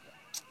familiar. It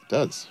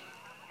does.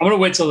 I'm gonna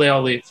wait till they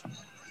all leave.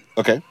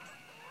 Okay.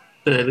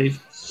 Do they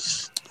leave?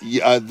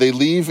 Yeah, they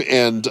leave,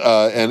 and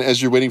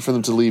as you're waiting for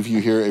them to leave, you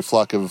hear a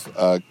flock of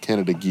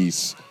Canada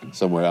geese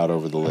somewhere out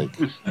over the lake.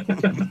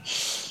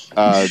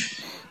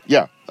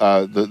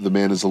 The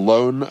man is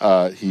alone.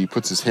 He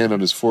puts his hand on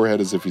his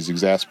forehead as if he's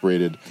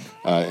exasperated,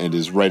 and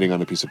is writing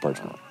on a piece of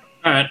parchment.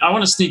 All right, I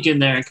want to sneak in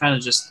there and kind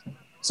of just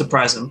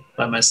surprise him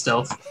by my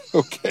stealth.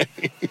 Okay.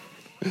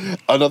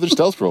 Another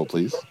stealth roll,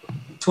 please.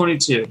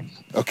 22.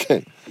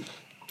 Okay.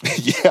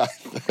 Yeah.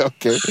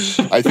 Okay.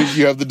 I think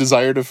you have the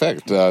desired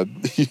effect.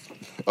 You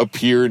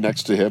appear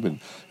next to him and,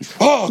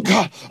 oh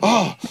God,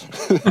 oh,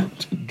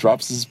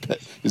 drops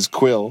his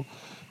quill.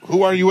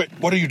 Who are you?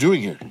 What are you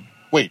doing here?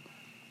 Wait,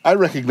 I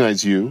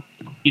recognize you.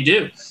 You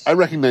do? I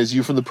recognize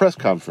you from the press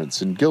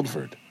conference in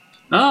Guildford.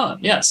 Oh,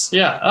 yes.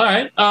 Yeah. All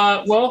right.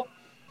 Well,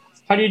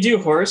 how do you do,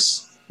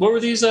 Horace? What were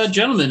these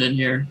gentlemen in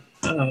here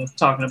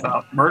talking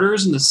about?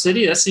 Murders in the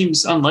city? That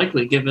seems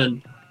unlikely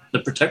given the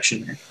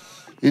protection here.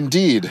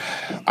 Indeed.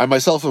 I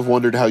myself have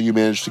wondered how you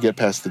managed to get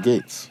past the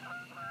gates.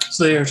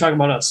 So they were talking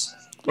about us.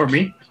 Or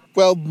me?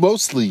 Well,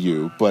 mostly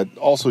you, but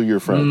also your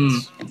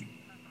friends.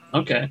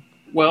 Okay.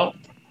 Well,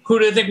 who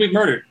do they think we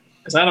murdered?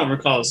 Because I don't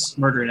recall us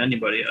murdering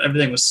anybody.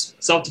 Everything was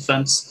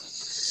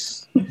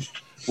self-defense.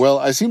 Well,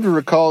 I seem to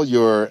recall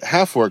your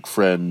half-orc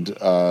friend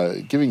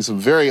giving some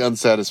very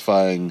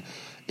unsatisfying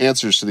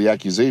answers to the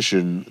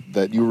accusation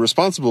that you were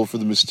responsible for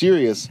the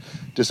mysterious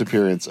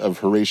disappearance of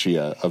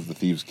Horatia of the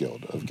Thieves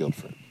Guild of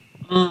Guildford.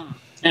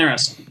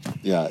 Interesting.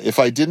 Yeah, if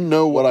I didn't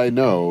know what I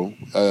know,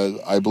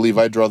 I believe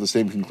I'd draw the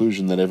same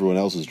conclusion that everyone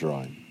else is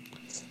drawing.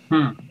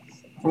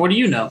 What do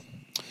you know?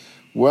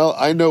 Well,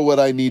 I know what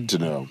I need to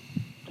know.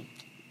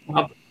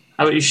 How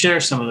about you share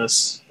some of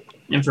this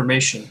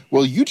information?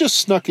 Well, you just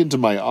snuck into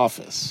my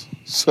office,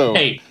 so...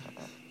 Hey.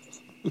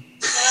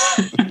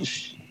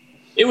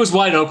 It was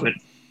wide open,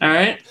 all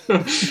right?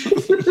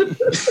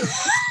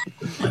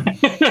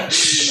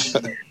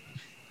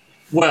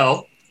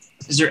 Well,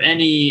 is there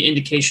any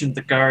indication that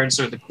the guards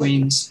or the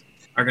queens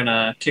are going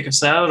to kick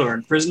us out or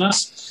imprison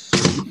us?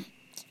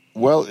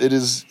 Well, it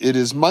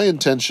is my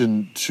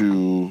intention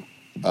to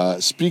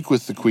speak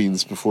with the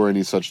queens before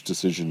any such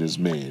decision is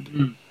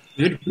made.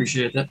 Good,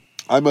 appreciate that.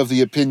 I'm of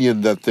the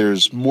opinion that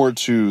there's more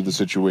to the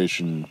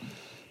situation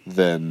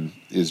than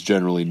is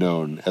generally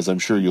known, as I'm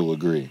sure you'll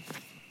agree.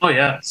 Oh,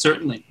 yeah,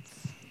 certainly.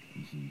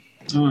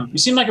 You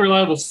seem like a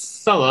reliable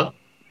fella.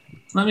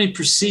 Let me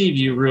perceive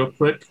you real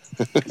quick.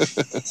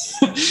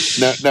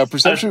 Now,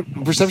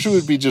 perception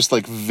would be just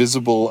like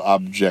visible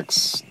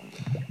objects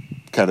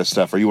kind of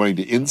stuff. Are you wanting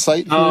to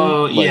insight here?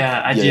 Oh,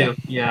 yeah, I do.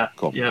 Yeah.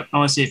 Cool. Yeah. I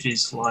want to see if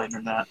he's lying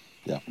or not.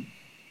 Yeah.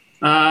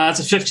 That's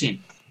a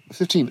 15.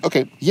 15.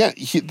 Okay. Yeah,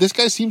 this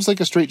guy seems like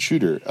a straight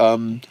shooter.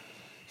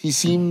 He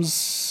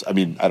seems, I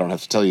mean, I don't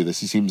have to tell you this,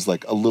 he seems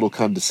like a little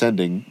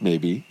condescending,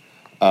 maybe.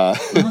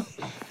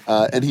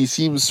 And he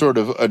seems sort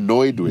of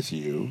annoyed with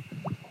you,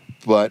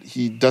 but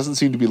he doesn't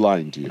seem to be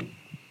lying to you.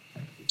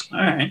 All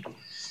right.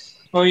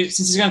 Well, since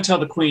he's going to tell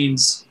the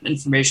queens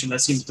information that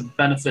seems to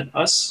benefit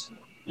us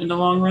in the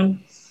long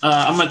run,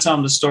 I'm going to tell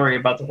him the story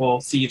about the whole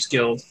Thieves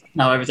Guild,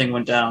 how everything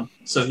went down,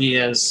 so he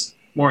has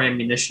more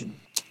ammunition.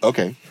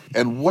 Okay.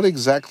 And what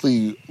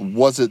exactly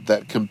was it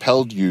that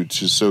compelled you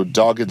to so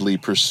doggedly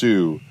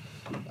pursue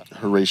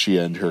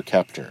Horatia and her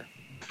captor?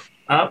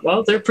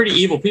 Well, they're pretty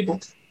evil people.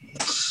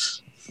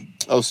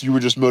 Oh, so you were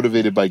just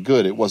motivated by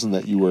good. It wasn't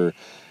that you were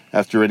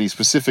after any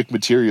specific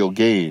material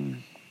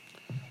gain.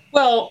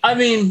 Well, I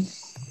mean,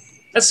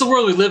 that's the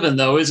world we live in,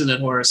 though, isn't it,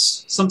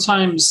 Horace?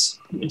 Sometimes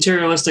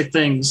materialistic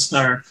things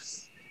are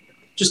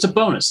just a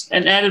bonus,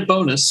 an added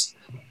bonus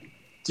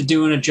to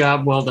doing a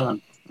job well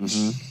done.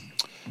 Mm-hmm.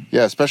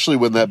 Yeah, especially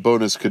when that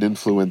bonus could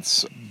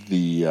influence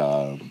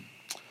the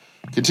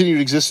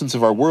continued existence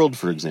of our world,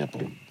 for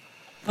example.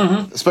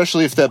 Mm-hmm.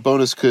 Especially if that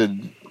bonus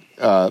could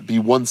be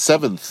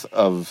 1/7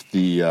 of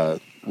the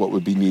what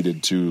would be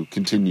needed to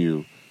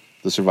continue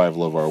the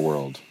survival of our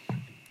world.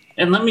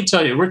 And let me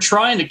tell you, we're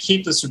trying to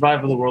keep the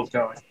survival of the world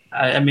going.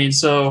 I mean,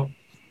 so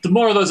the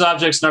more of those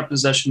objects in our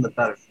possession, the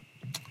better.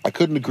 I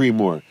couldn't agree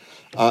more.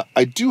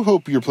 I do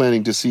hope you're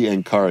planning to see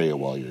Ankaria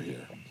while you're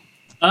here.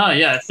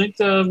 Yeah, I think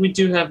we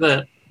do have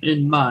that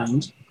in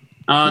mind.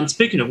 And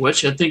speaking of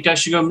which, I think I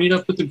should go meet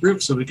up with the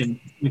group so we can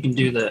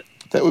do that.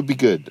 That would be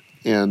good.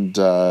 And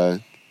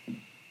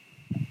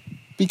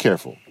be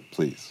careful,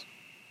 please.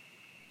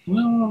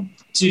 Well,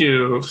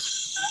 do.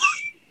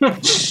 And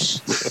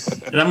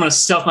I'm going to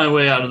stealth my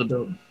way out of the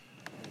building.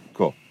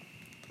 Cool.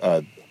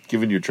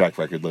 Given your track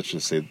record, let's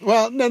just say,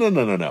 well,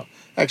 no.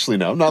 Actually,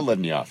 no, I'm not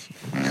letting you off.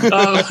 All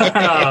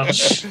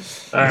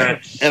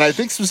right. And I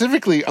think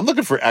specifically, I'm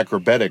looking for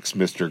acrobatics,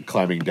 Mr.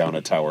 Climbing Down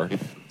a Tower.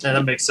 Yeah,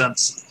 that makes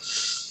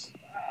sense.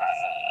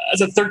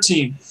 That's a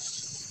 13.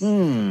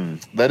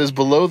 That is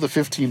below the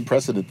 15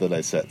 precedent that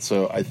I set.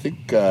 So I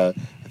think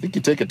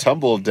you take a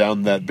tumble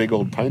down that big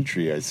old pine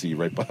tree I see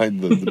right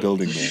behind the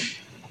building there.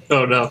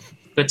 Oh, no.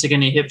 Did I take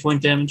any hit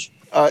point damage?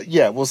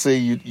 Yeah, we'll say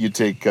you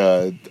take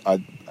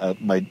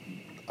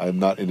I'm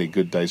not in a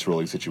good dice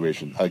rolling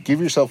situation. Give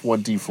yourself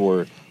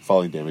 1d4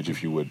 falling damage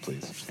if you would,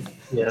 please.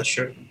 Yeah,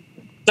 sure.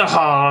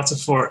 Ah, it's a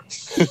 4.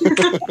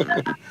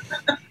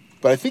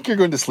 But I think you're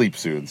going to sleep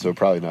soon, so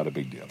probably not a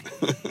big deal.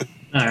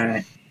 All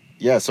right.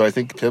 Yeah, so I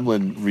think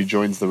Timlin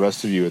rejoins the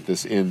rest of you at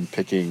this inn,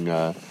 picking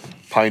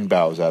pine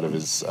boughs out of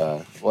his...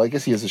 well, I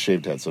guess he has a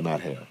shaved head, so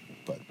not hair.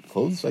 But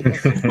clothes, I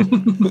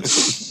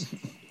guess.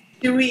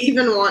 Do we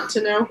even want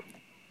to know?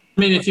 I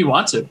mean, if you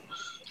want to.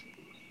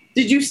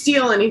 Did you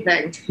steal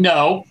anything?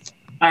 No.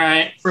 All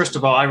right. First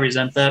of all, I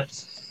resent that.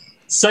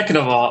 Second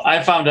of all,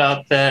 I found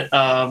out that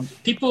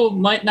people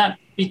might not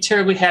be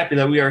terribly happy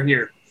that we are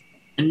here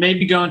and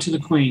maybe going to the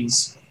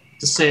Queens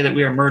to say that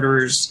we are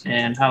murderers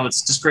and how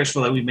it's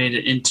disgraceful that we made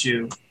it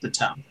into the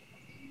town.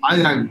 I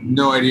have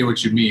no idea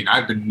what you mean.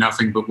 I've been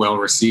nothing but well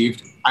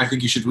received. I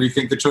think you should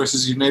rethink the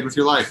choices you've made with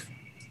your life.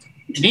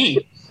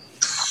 Me?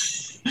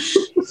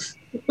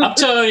 I'm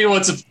telling you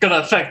what's going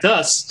to affect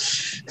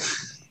us.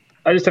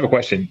 I just have a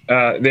question.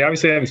 They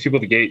obviously have these people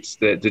at the gates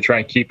to try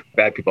and keep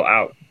bad people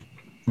out.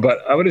 But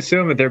I would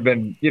assume that there have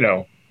been,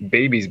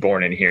 babies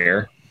born in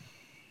here.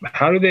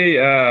 How do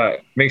they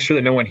make sure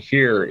that no one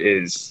here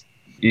is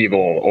evil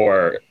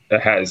or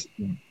has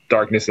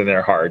darkness in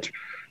their heart?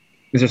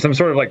 Is there some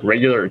sort of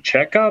regular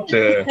checkup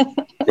to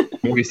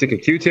maybe stick a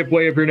Q-tip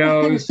way up your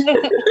nose?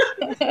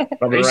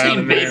 Are you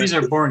saying babies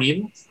are born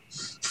evil?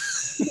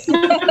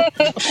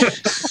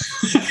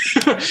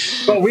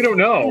 Well, we don't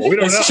know.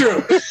 That's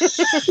true.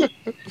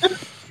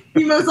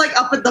 He was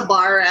up at the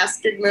bar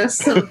asking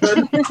this of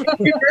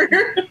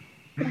the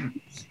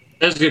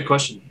That's a good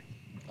question.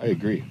 I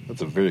agree.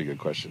 That's a very good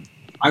question.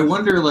 I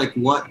wonder,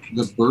 what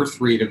the birth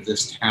rate of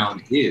this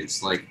town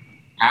is.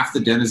 Half the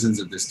denizens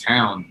of this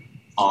town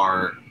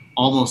are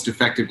almost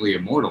effectively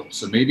immortal,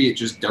 so maybe it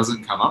just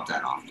doesn't come up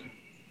that often.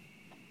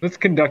 Let's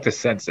conduct a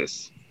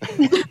census.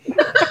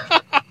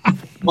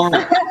 All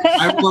right,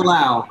 I will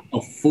allow a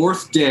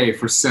 4th day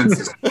for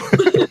census.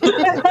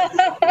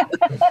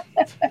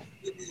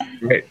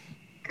 Great.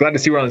 Glad to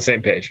see we're on the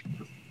same page.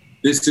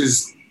 This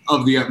is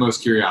of the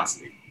utmost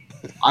curiosity.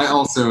 I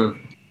also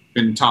have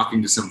been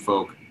talking to some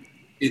folk.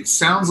 It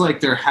sounds like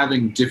they're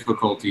having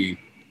difficulty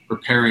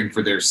preparing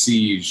for their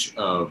siege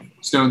of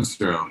Stone's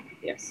Throw.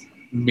 Yes.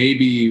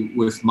 Maybe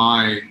with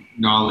my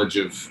knowledge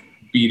of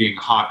beating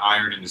hot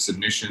iron into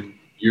submission,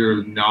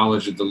 your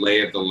knowledge of the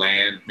lay of the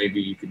land,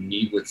 maybe you can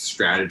meet with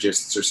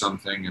strategists or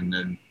something, and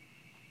then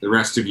the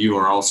rest of you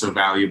are also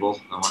valuable.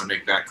 I want to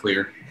make that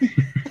clear. I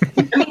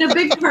mean, a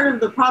big part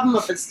of the problem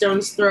up at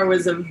Stone's Throw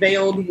is a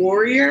veiled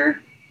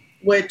warrior,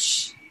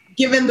 which,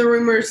 given the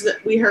rumors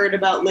that we heard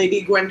about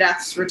Lady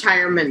Gwendath's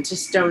retirement to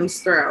Stone's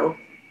Throw,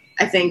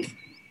 I think,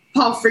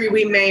 Palfrey,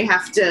 we may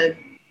have to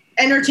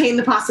entertain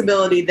the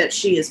possibility that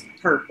she is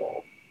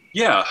purple.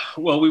 Yeah,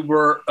 well,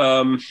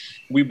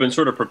 we've been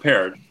sort of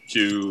prepared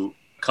to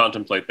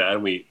contemplate that,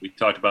 and we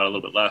talked about it a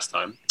little bit last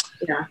time.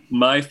 Yeah.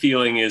 My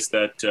feeling is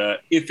that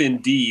if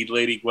indeed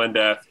Lady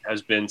Gwendath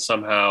has been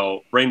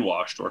somehow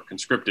brainwashed or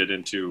conscripted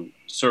into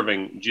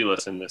serving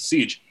Gelis in this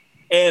siege,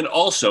 and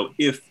also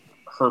if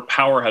her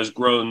power has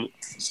grown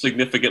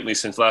significantly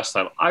since last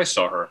time I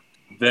saw her,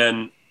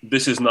 then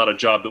this is not a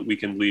job that we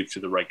can leave to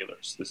the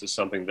regulars. This is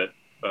something that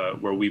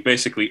where we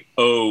basically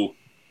owe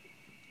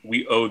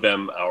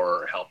them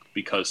our help,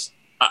 because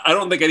I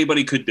don't think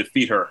anybody could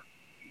defeat her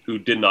who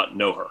did not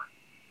know her.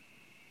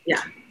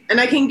 Yeah, and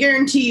I can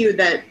guarantee you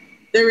that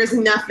there is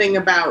nothing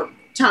about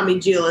Tommy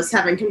Gelis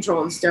having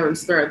control in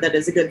Stone's Throw that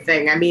is a good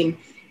thing. I mean,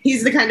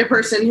 he's the kind of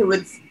person who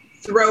would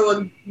throw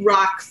a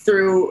rock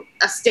through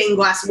a stained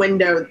glass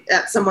window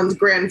that someone's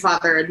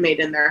grandfather had made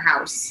in their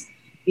house.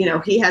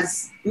 He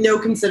has no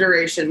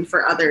consideration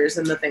for others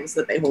and the things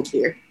that they hold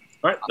dear.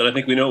 All right, then I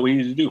think we know what we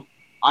need to do.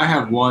 I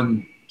have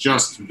one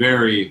just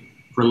very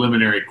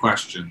preliminary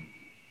question.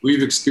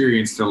 We've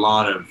experienced a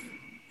lot of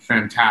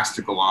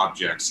fantastical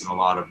objects and a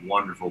lot of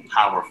wonderful,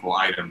 powerful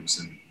items,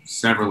 and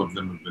several of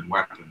them have been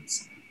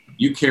weapons.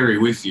 You carry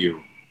with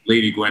you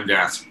Lady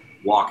Gwendath's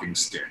walking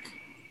stick.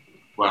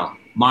 Well,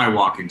 my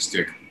walking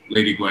stick,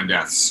 Lady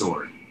Gwendath's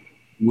sword.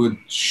 Would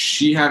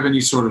she have any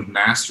sort of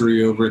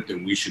mastery over it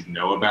that we should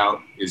know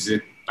about? Is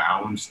it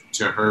bound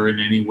to her in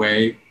any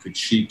way? Could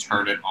she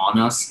turn it on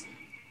us?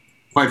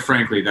 Quite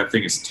frankly, that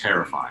thing is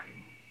terrifying.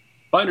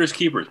 Finders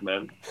keepers,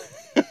 man.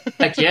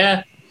 Heck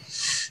yeah.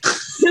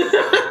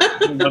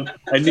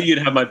 I knew you'd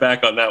have my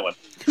back on that one.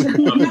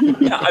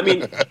 Yeah, I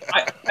mean,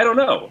 I don't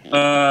know.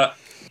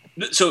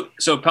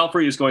 So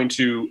Palfrey is going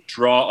to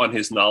draw on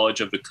his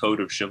knowledge of the code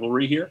of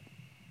chivalry here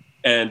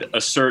and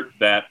assert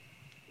that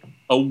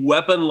a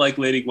weapon like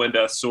Lady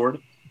Gwendath's sword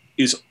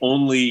is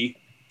only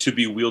to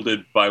be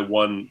wielded by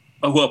one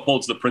who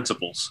upholds the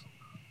principles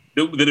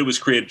that it was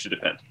created to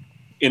defend.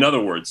 In other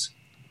words,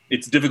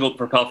 it's difficult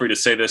for Palfrey to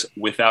say this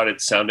without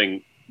it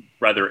sounding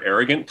rather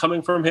arrogant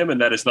coming from him, and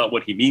that is not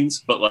what he means.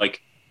 But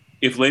like,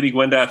 if Lady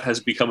Gwendath has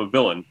become a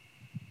villain,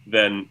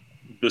 then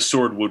the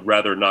sword would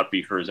rather not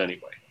be hers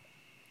anyway.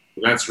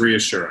 That's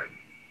reassuring.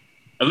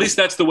 At least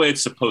that's the way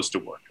it's supposed to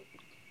work.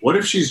 What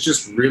if she's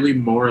just really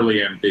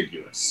morally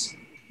ambiguous?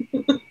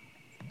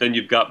 Then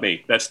you've got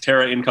me. That's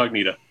Terra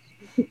Incognita.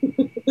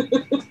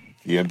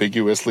 The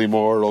ambiguously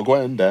moral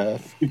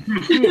Gwendath.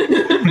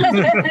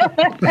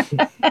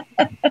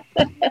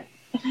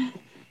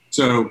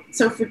 So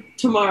for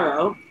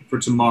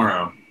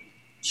tomorrow,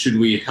 should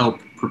we help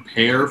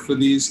prepare for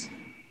these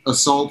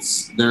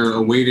assaults? They're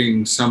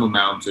awaiting some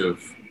amount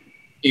of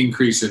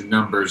increase in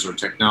numbers or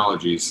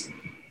technologies.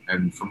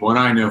 And from what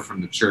I know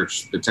from the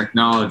church, the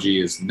technology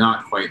is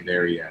not quite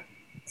there yet.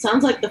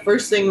 sounds like the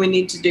first thing we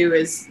need to do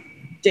is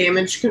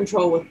damage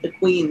control with the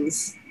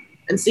queens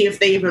and see if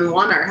they even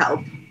want our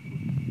help.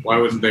 Why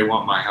wouldn't they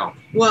want my help?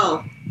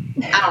 Well,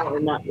 our,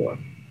 not your.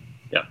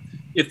 Yeah.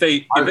 If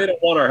they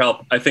don't want our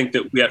help, I think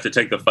that we have to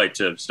take the fight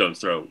to Stone's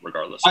Throw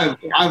regardless.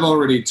 I've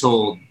already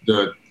told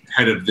the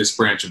head of this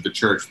branch of the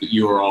church that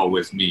you are all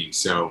with me.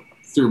 So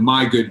through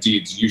my good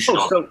deeds, you should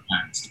all be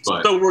next.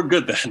 But so we're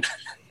good then.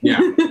 yeah,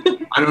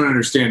 I don't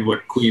understand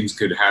what queens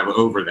could have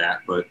over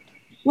that, but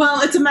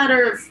well, it's a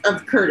matter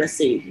of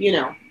courtesy, you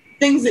know,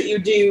 things that you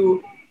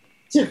do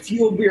to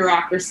fuel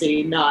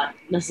bureaucracy, not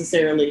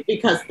necessarily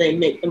because they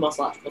make the most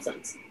logical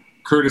sense.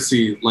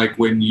 Courtesy, like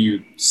when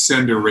you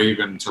send a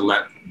raven to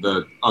let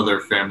the other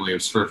family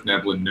of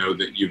Svirfneblin know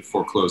that you've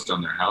foreclosed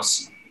on their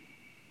house.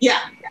 Yeah.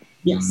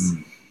 Yes.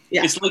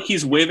 Yeah. It's like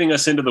he's waving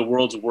us into the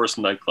world's worst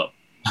nightclub.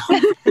 We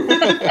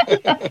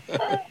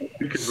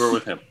could go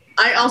with him.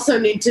 I also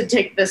need to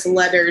take this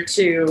letter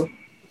to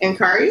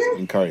Incaria?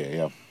 Incaria,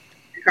 yeah.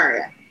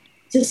 Incaria,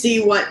 to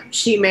see what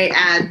she may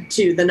add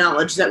to the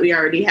knowledge that we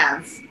already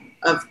have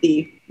of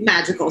the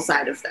magical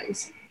side of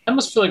things. I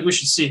must feel like we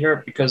should see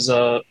her because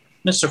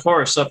Mr.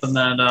 Forrest up in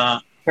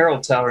that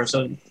Herald Tower,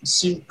 so it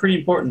seemed pretty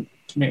important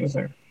to meet with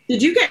her.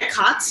 Did you get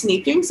caught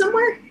sneaking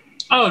somewhere?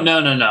 Oh,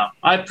 no.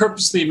 I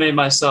purposely made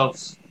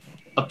myself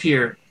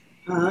appear.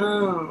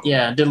 Oh.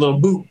 Yeah, did a little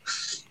boop.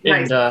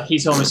 Nice. And he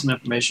told me some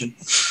information.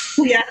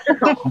 Yeah.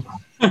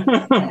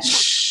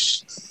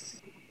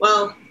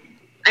 Well,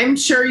 I'm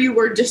sure you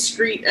were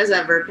discreet as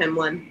ever,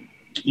 Pimlin.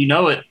 You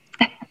know it.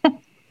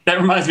 That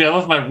reminds me, I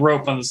left my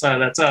rope on the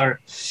side of that tower.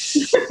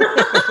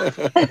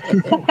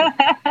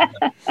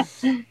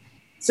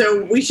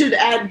 So we should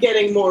add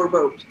getting more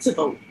rope to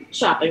the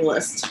shopping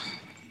list.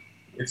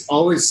 it's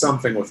always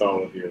something with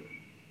all of you.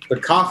 The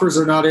coffers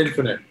are not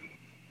infinite.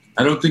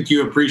 I don't think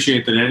you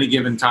appreciate that at any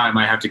given time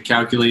I have to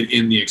calculate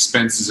in the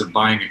expenses of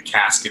buying a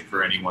casket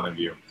for any one of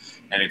you.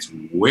 And it's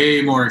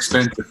way more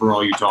expensive for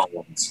all you tall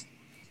ones.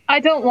 I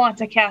don't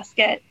want a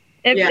casket.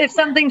 If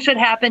something should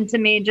happen to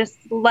me, just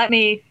let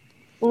me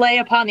lay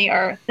upon the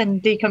earth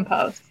and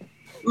decompose.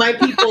 My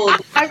people...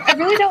 I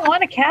really don't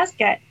want a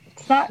casket.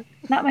 It's not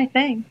my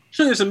thing.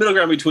 So there's a middle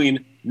ground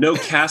between no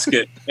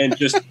casket and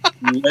just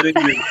letting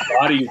your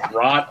body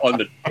rot in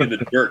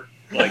the dirt.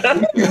 Like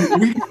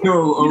we can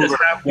go over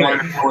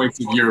one points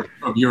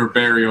of your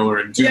burial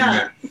or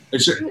entombment.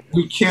 Yeah.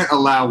 We can't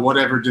allow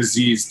whatever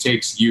disease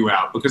takes you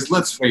out because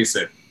let's face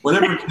it,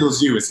 whatever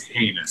kills you is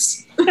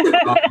heinous.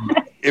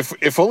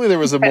 If only there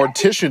was a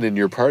mortician in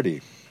your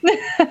party.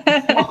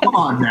 Come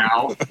on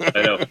now.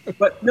 I know,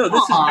 but no,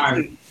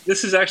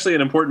 this is actually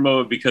an important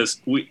moment because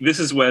this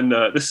is when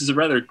this is a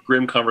rather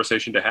grim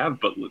conversation to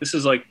have. But this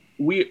is like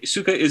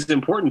Suka is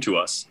important to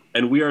us,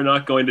 and we are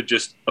not going to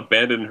just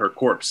abandon her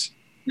corpse.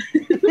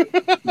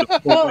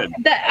 Well,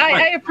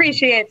 I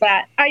appreciate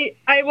that.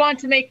 I want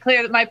to make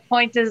clear that my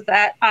point is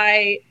that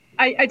I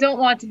don't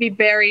want to be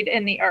buried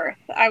in the earth.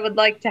 I would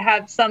like to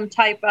have some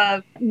type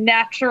of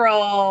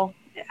natural,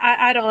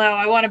 I don't know,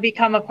 I want to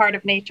become a part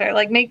of nature.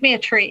 Like make me a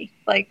tree,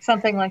 like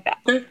something like that.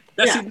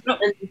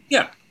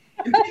 Yeah.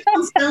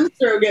 Stones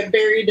throw get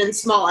buried in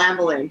small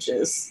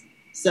avalanches.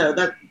 So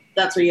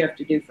that's what you have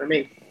to do for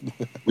me.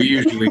 We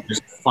usually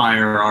just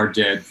fire our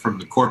dead from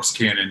the corpse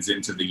cannons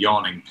into the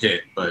yawning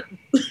pit, but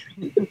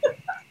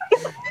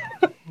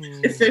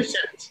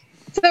efficient.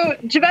 So,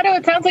 Jebeddo,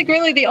 it sounds like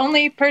really the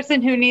only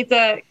person who needs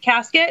a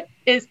casket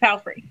is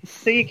Palfrey.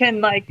 So you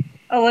can like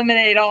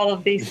eliminate all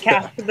of these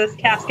this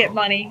casket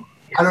money.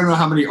 I don't know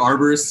how many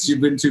arborists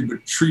you've been to,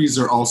 but trees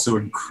are also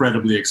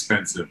incredibly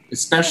expensive,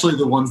 especially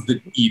the ones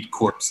that eat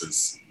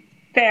corpses.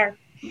 Fair.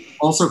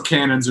 Also,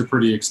 cannons are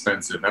pretty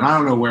expensive, and I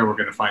don't know where we're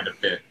going to find a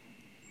pit.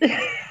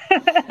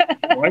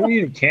 Why do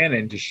you need a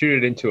cannon to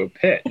shoot it into a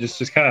pit?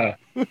 Just kind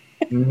of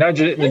nudge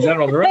it in the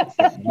general direction.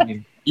 I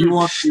mean, You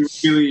want to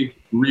be really,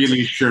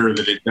 really sure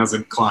that it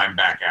doesn't climb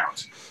back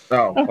out.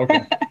 oh,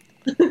 okay.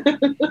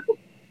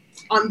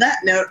 On that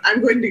note,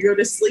 I'm going to go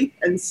to sleep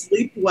and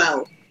sleep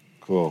well,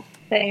 Cool.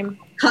 Same.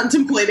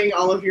 contemplating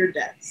all of your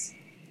deaths.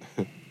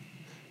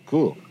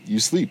 Cool. You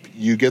sleep.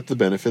 You get the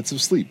benefits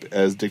of sleep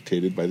as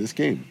dictated by this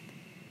game.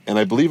 And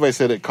I believe I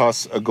said it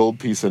costs a gold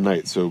piece a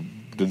night, so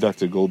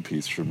deduct a gold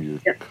piece from your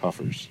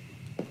coffers.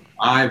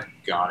 I've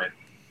got it.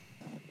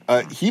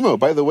 Hemo,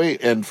 by the way,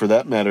 and for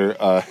that matter,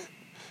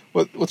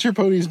 what's your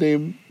pony's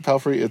name,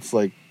 Palfrey? It's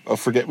like a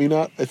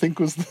forget-me-not, I think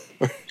was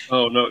the...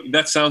 Oh, no,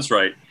 that sounds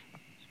right.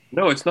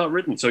 No, it's not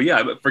written. So,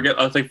 yeah, but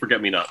I'll take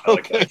forget-me-not. I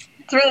like that.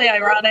 It's really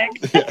ironic.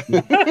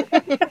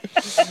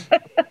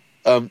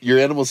 Your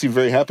animals seem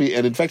very happy,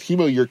 and in fact,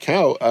 Hemo, your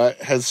cow,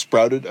 has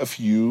sprouted a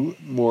few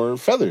more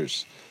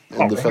feathers,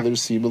 and the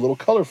feathers seem a little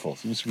colorful.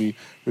 Seems to be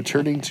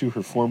returning to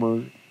her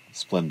former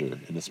splendor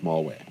in a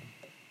small way.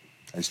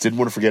 I just didn't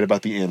want to forget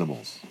about the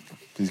animals.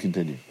 Please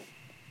continue.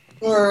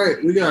 All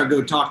right, we got to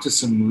go talk to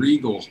some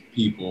regal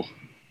people.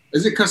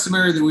 Is it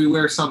customary that we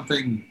wear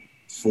something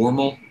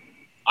formal?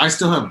 I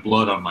still have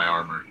blood on my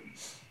armor.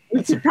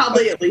 We should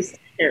probably at least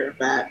take care of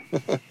that.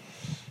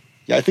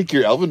 Yeah, I think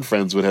your elven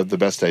friends would have the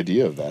best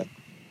idea of that.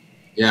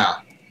 Yeah.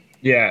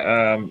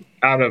 Yeah,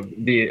 out of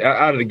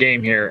the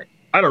game here,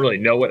 I don't really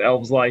know what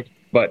elves like,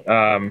 but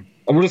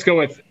we'll just go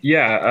with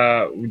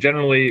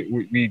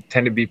generally we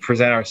tend to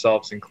present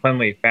ourselves in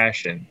cleanly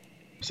fashion,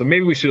 so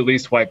maybe we should at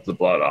least wipe the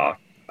blood off.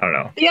 I don't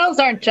know. The elves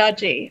aren't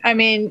judgy. I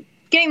mean,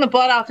 getting the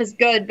blood off is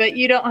good, but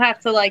you don't have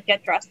to like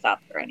get dressed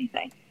up or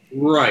anything.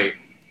 Right.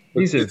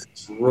 These are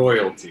It's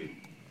royalty.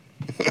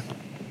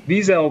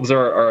 these elves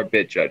are a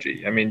bit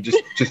judgy. I mean,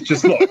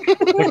 just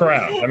look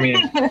around. I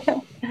mean,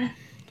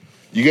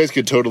 You guys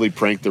could totally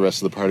prank the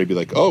rest of the party, be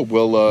like, "Oh,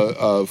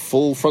 well,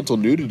 full frontal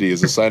nudity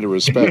is a sign of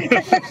respect." I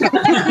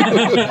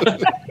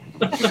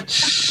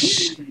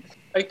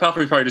think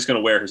Palfrey's probably just going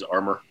to wear his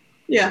armor.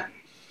 Yeah.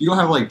 You don't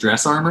have, like,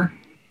 dress armor?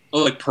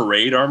 Oh, like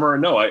parade armor?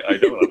 No, I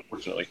don't,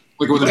 unfortunately.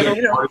 Like with a Yeah.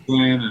 big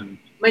partisan and...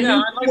 My Yeah,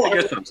 new I'd like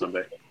to get some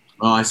someday.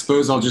 Well, I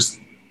suppose I'll just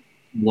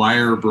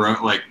wire,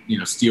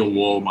 steel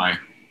wool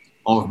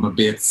all of my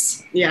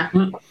bits. Yeah.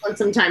 Spend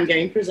some time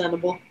getting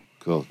presentable.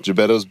 Cool.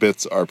 Jebeddo's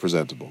bits are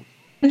presentable.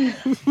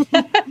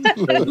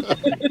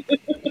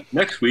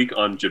 Next week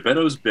on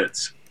Jebeddo's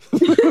Bits.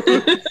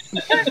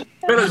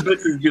 Jebeddo's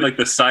Bits would be like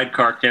the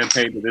sidecar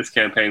campaign to this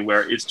campaign,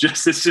 where it's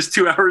just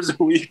 2 hours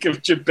a week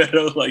of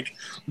Jebeddo like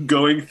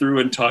going through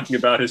and talking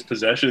about his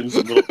possessions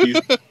and little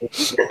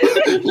pieces.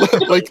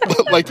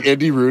 like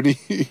Andy Rooney.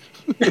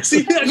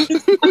 See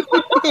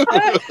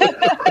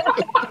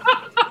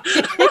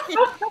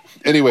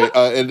Anyway,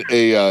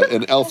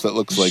 an elf that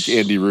looks like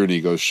Andy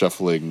Rooney goes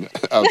shuffling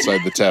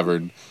outside the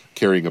tavern,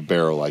 carrying a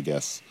barrel, I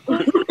guess.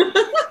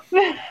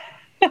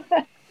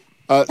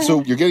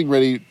 So you're getting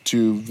ready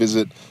to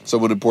visit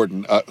someone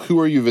important. Who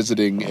are you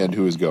visiting, and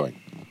who is going?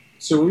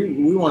 So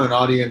we want an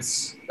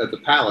audience at the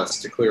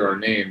palace to clear our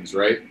names,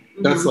 right?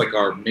 Mm-hmm. That's like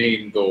our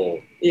main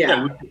goal.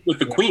 Yeah. with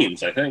the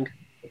queens, I think.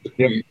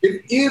 Yep.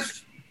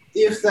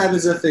 If that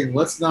is a thing,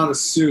 let's not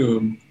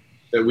assume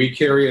that we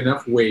carry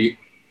enough weight.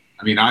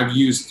 I mean, I've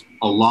used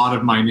a lot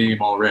of my name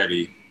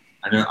already.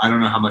 I don't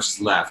know how much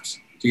is left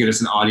to get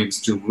us an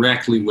audience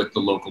directly with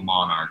the local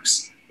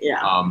monarchs.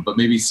 Yeah. But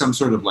maybe some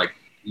sort of like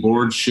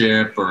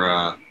lordship or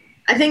a...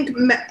 I think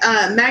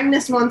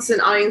Magnus wants an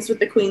audience with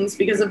the queens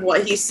because of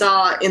what he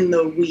saw in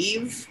the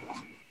weave.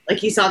 Like,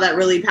 he saw that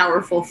really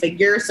powerful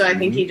figure, so I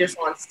think he just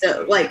wants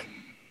to, like...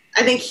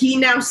 I think he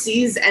now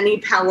sees any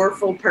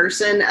powerful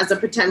person as a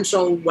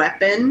potential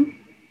weapon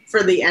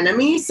for the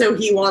enemy, so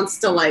he wants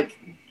to, like,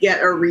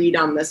 get a read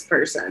on this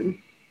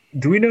person.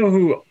 do we know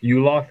who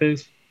Yuloth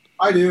is?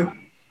 I do.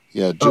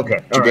 Yeah, Okay,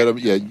 all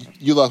Jebeddo. Yeah,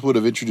 Yuloth would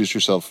have introduced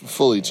herself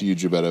fully to you,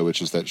 Jebeddo,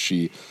 which is that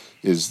she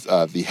is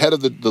the head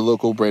of the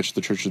local branch of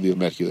the Church of the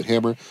Immaculate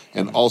Hammer,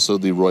 and also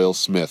the royal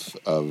smith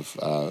of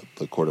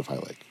the Court of High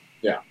Lake.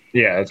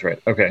 Yeah, that's right.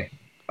 Okay.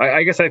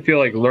 I guess I feel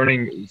like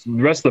learning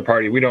the rest of the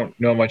party, we don't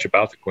know much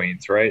about the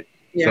queens, right?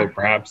 Yeah. So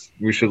perhaps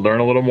we should learn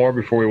a little more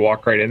before we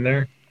walk right in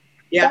there.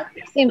 Yeah.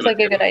 Seems like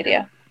a good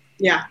idea.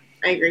 Yeah,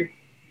 I agree.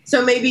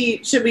 So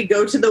maybe should we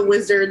go to the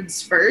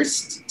wizards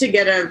first to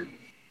get a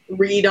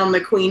read on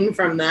the queens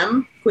from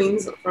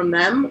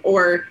them,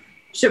 or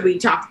should we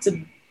talk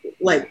to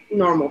like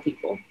normal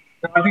people?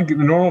 I think the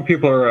normal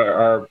people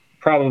are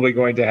probably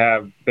going to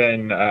have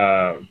been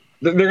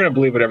they're going to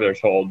believe whatever they're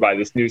told by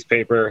this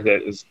newspaper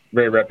that is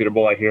very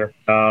reputable, I hear.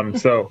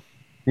 So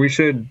we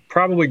should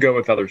probably go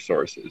with other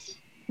sources,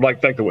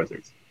 like the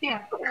wizards.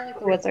 Yeah, I like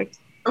the wizards.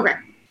 Okay.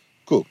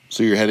 Cool.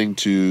 So you're heading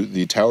to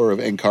the Tower of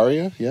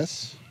Ankaria,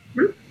 yes?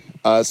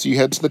 Mm-hmm. So you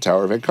head to the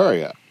Tower of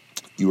Ankaria.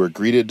 You are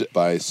greeted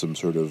by some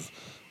sort of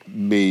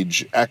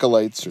mage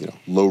acolytes, or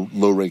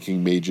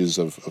low-ranking mages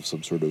of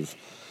some sort of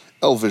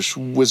elvish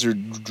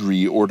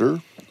wizardry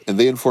order. And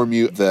they inform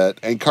you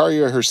that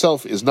Ankaria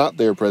herself is not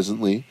there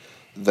presently,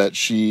 that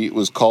she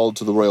was called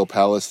to the royal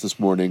palace this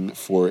morning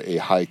for a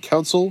high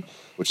council,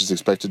 which is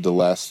expected to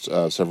last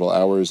several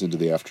hours into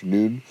the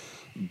afternoon.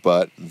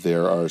 But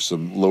there are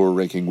some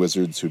lower-ranking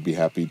wizards who'd be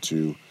happy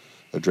to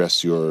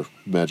address your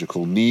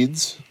magical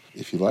needs,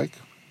 if you like.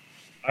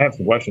 I have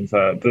some questions.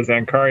 Does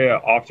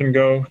Ankaria often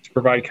go to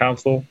provide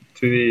counsel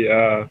to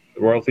the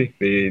royalty,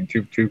 the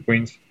two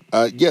queens?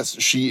 Yes,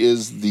 she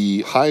is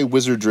the high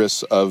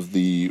wizardress of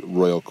the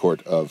royal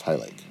court of High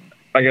Lake.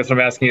 I guess what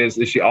I'm asking is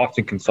she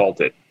often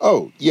consulted?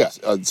 Oh, yes,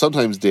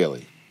 sometimes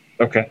daily.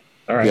 Okay,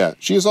 all right. Yeah,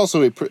 she is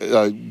also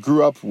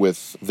grew up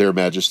with their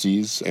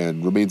majesties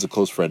and remains a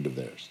close friend of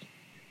theirs.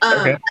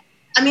 Okay.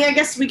 I mean, I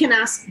guess we can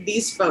ask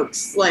these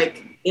folks,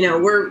 like,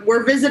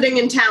 we're visiting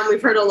in town.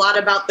 We've heard a lot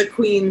about the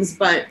queens,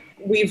 but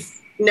we've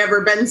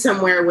never been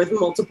somewhere with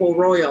multiple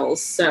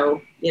royals.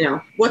 So,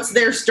 what's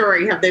their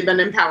story? Have they been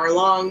in power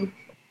long?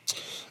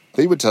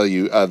 They would tell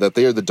you that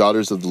they are the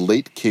daughters of the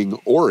late King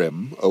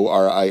Orim,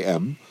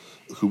 O-R-I-M,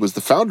 who was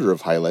the founder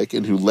of High Lake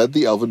and who led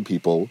the elven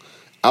people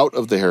out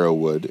of the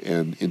Harrowwood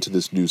and into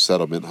this new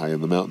settlement high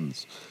in the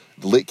mountains.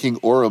 The late King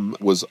Orim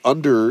was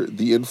under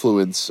the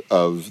influence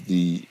of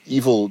the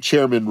evil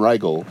chairman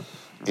Rigel,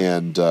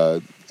 and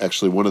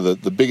actually one of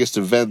the biggest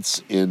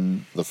events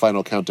in the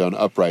final countdown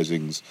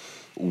uprisings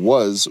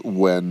was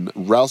when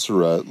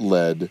Ralsera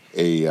led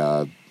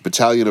a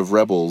battalion of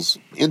rebels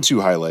into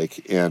High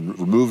Lake and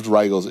removed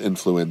Rigel's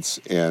influence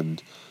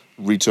and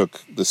retook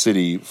the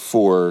city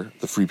for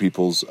the free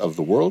peoples of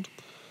the world.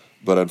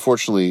 But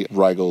unfortunately,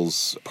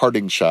 Rigel's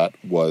parting shot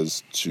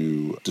was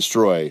to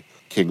destroy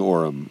King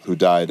Orim, who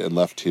died and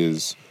left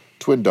his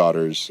twin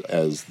daughters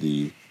as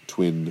the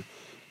twin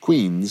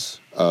queens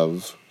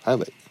of High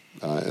Lake.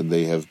 And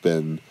they have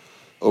been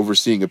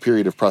overseeing a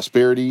period of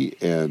prosperity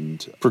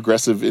and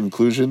progressive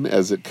inclusion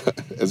as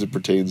it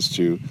pertains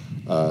to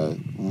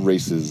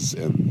races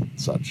and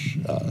such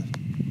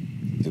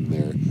in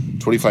their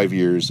 25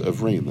 years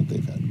of reign that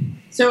they've had.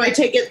 So I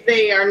take it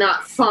they are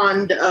not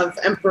fond of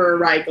Emperor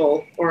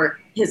Rigel or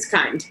his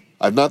kind.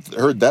 I've not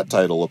heard that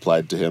title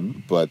applied to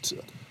him, but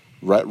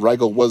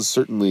Rigel was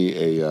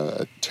certainly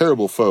a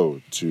terrible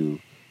foe to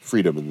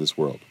freedom in this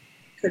world.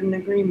 Couldn't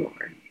agree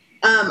more.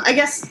 I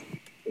guess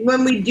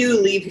when we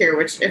do leave here,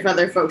 which if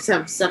other folks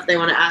have stuff they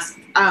want to ask,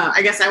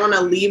 I guess I want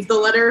to leave the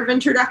letter of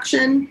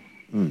introduction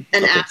and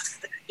ask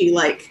that he,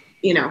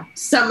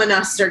 summon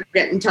us or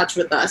get in touch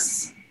with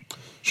us.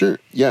 Sure.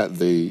 Yeah,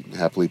 they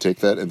happily take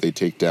that, and they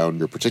take down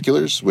your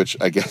particulars, which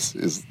I guess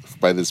is,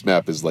 by this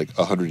map, is like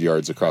 100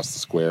 yards across the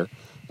square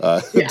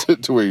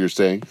to where you're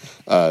staying.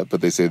 But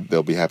they say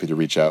they'll be happy to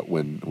reach out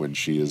when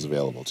she is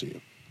available to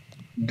you.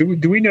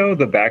 Do we know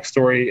the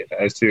backstory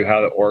as to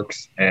how the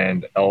orcs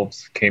and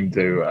elves came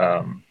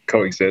to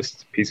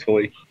coexist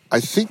peacefully?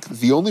 I think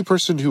the only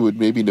person who would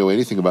maybe know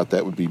anything about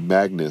that would be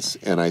Magnus,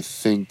 and I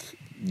think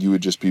you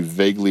would just be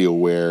vaguely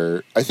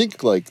aware. I think,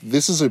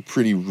 this is a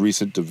pretty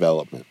recent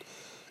development.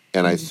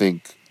 And I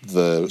think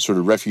the sort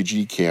of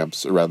refugee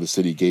camps around the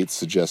city gates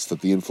suggest that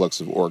the influx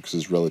of orcs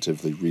is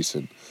relatively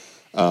recent.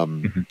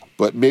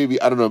 But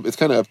maybe, I don't know, it's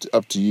kind of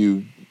up to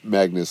you,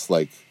 Magnus,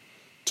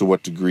 to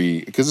what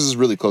degree, because this is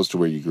really close to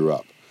where you grew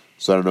up.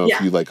 So I don't know if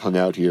you hung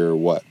out here or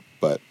what,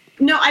 but.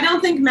 No, I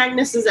don't think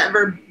Magnus has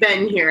ever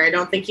been here. I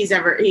don't think he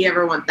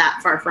ever went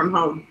that far from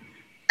home.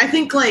 I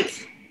think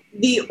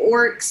the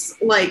orcs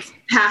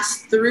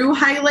passed through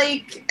High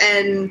Lake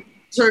and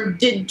sort of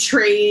did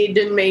trade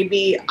and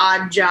maybe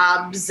odd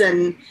jobs,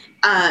 and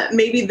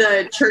maybe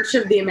the Church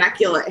of the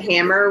Immaculate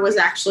Hammer was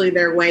actually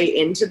their way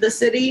into the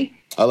city.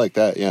 I like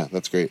that. Yeah,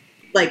 that's great.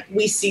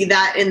 We see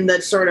that in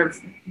the sort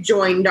of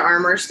joined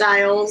armor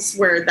styles,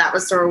 where that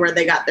was sort of where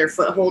they got their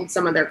foothold.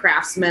 Some of their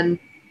craftsmen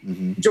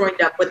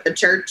joined up with the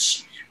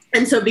church.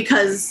 And so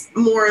because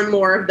more and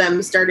more of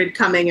them started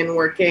coming and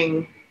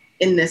working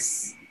in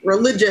this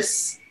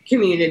religious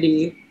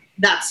community,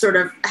 that's sort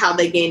of how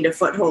they gained a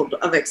foothold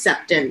of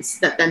acceptance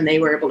that then they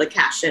were able to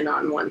cash in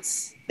on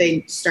once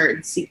they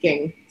started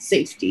seeking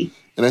safety.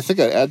 And I think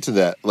I'd add to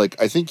that,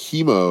 I think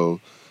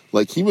Hemo's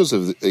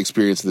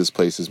experience in this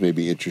place is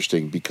maybe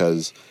interesting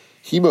because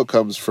Hemo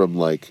comes from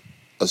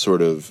a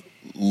sort of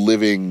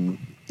living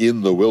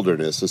in the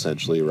wilderness,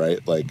 essentially,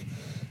 right? Living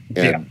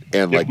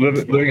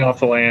off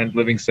the land,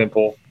 living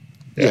simple.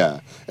 Yeah.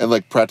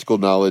 And practical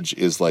knowledge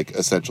is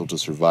essential to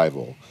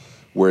survival.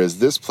 Whereas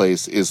this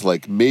place is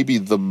maybe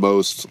the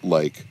most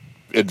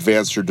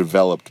advanced or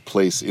developed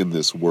place in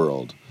this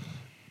world.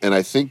 And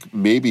I think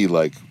maybe it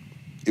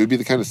would be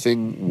the kind of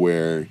thing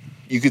where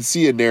you could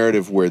see a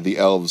narrative where the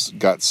elves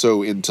got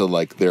so into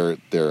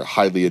their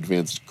highly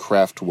advanced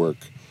craft work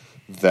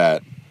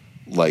that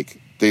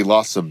they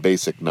lost some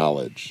basic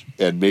knowledge,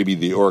 and maybe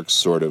the orcs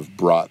sort of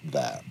brought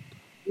that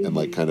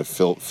and kind of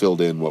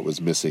filled in what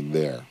was missing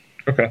there.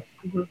 Okay.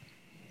 Mm-hmm.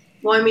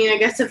 Well, I mean, I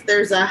guess if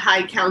there's a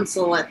high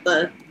council at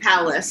the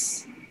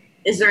palace,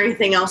 is there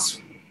anything else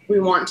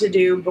we want to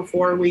do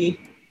before we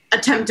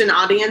attempt an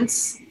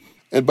audience?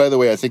 And by the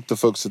way, I think the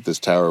folks at this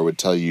tower would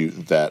tell you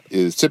that it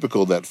is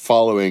typical that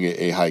following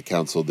a high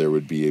council, there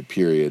would be a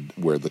period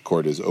where the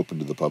court is open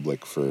to the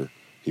public for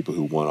people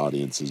who want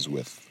audiences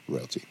with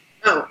royalty.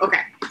 Oh,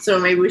 okay. So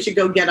maybe we should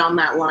go get on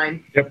that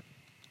line. Yep.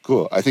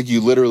 Cool. I think you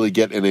literally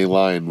get in a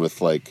line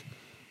with, like,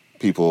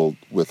 people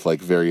with,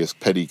 like, various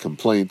petty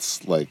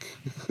complaints, like,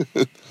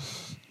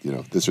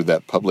 this or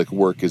that public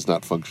work is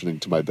not functioning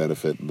to my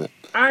benefit. And that.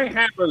 I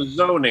have a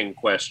zoning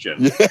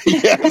question.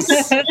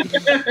 Yes.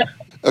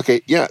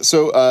 Okay, yeah.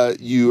 So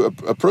you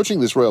approaching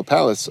this royal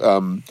palace,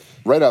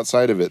 right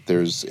outside of it,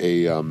 there's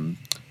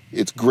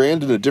it's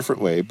grand in a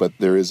different way, but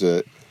there is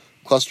a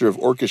cluster of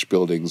orcish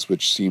buildings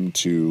which seem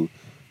to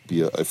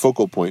be a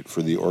focal point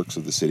for the orcs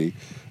of the city.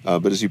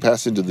 But as you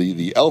pass into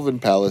the Elven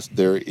Palace,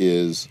 there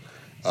is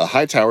a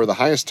high tower. The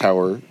highest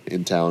tower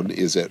in town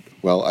is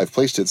I've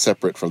placed it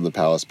separate from the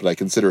palace, but I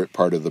consider it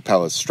part of the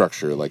palace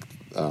structure.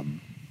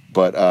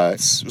 But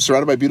it's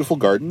surrounded by beautiful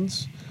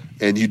gardens.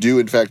 And you do,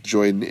 in fact,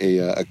 join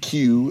a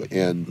queue,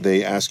 and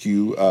they ask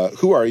you,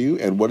 who are you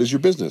and what is your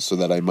business, so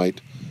that I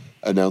might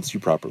announce you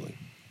properly.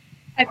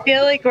 I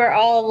feel like we're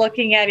all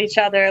looking at each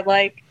other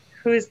like,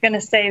 who's going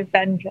to save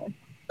Vengeance?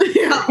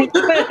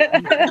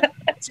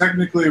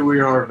 Technically,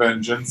 we are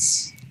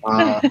Vengeance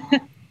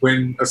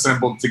when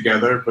assembled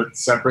together, but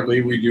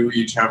separately, we do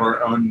each have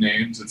our own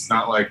names. It's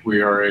not like we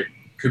are a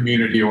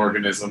community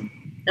organism.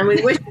 And we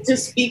wish to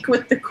speak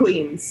with the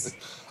queens.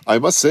 I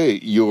must say,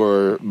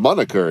 your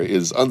moniker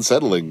is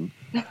unsettling,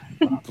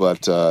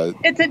 but...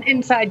 it's an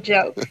inside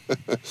joke.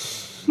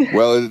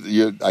 Well,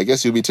 I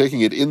guess you'll be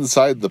taking it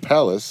inside the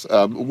palace.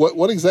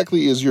 What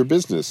exactly is your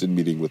business in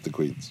meeting with the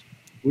queens?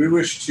 We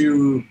wish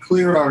to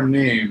clear our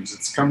names.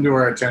 It's come to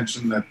our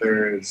attention that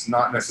there is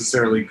not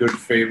necessarily good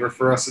favor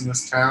for us in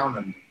this town,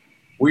 and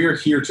we are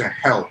here to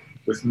help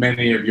with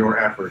many of your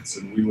efforts,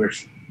 and we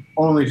wish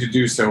only to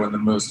do so in the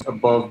most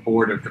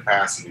above-board of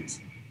capacities,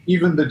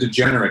 even the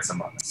degenerates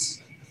among us.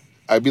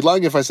 I'd be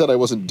lying if I said I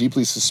wasn't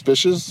deeply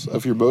suspicious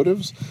of your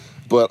motives,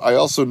 but I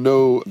also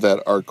know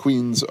that our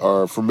queens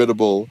are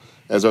formidable,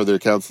 as are their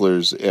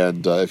counselors,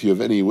 and if you have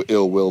any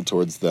ill will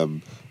towards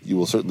them, you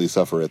will certainly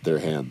suffer at their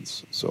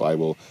hands. So I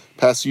will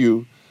pass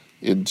you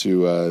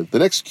into the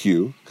next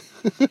queue,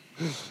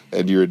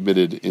 and you're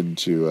admitted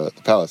into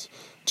the palace.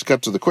 To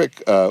cut to the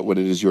quick, when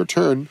it is your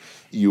turn,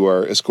 you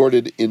are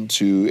escorted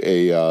into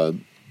a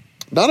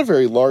not a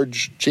very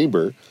large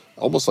chamber,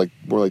 almost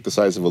more like the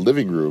size of a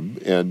living room,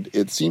 and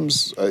it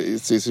seems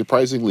it's a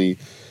surprisingly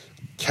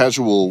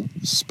casual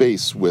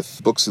space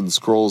with books and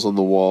scrolls on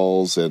the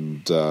walls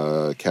and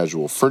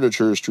casual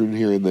furniture strewn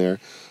here and there.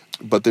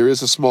 But there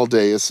is a small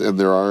dais, and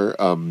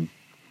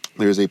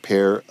there's a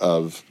pair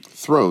of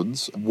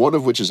thrones, one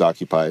of which is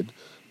occupied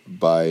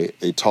by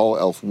a tall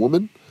elf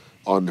woman.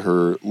 On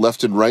her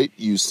left and right,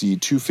 you see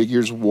two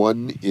figures.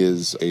 One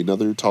is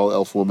another tall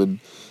elf woman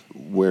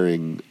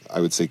wearing,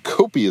 I would say,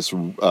 copious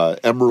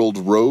emerald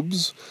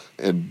robes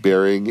and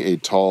bearing a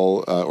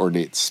tall,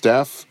 ornate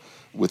staff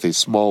with a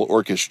small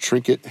orcish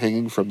trinket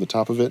hanging from the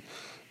top of it.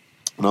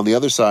 And on the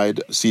other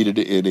side, seated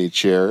in a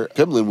chair,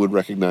 Pimlin would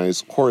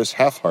recognize Horace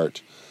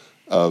Halfheart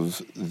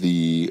of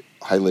the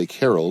High Lake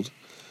Herald.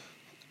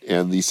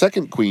 And the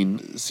second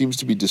queen seems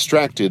to be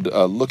distracted,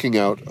 looking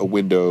out a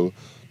window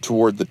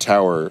toward the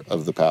tower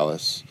of the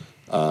palace,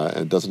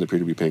 and doesn't appear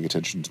to be paying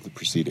attention to the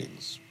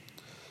proceedings.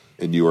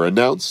 And you are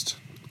announced,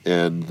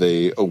 and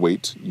they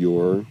await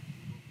your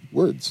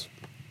words.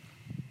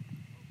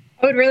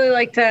 I would really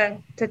like to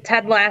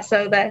Ted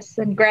Lasso this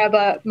and grab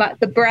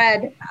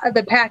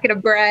the packet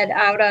of bread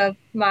out of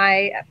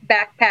my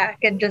backpack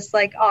and just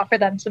offer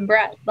them some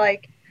bread.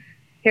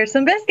 Here's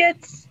some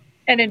biscuits,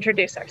 and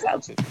introduce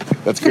ourselves.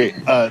 That's great.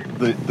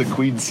 The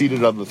queen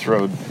seated on the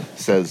throne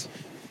says,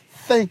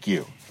 "Thank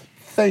you.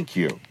 Thank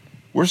you.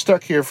 We're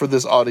stuck here for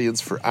this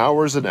audience for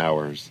hours and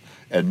hours,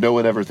 and no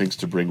one ever thinks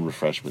to bring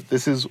refreshment.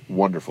 This is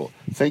wonderful.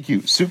 Thank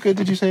you." Suka,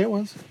 did you say it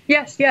was?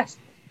 Yes.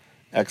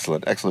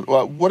 Excellent.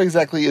 Well, what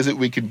exactly is it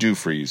we can do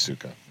for you,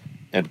 Suka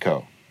and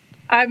Co?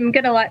 I'm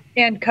going to let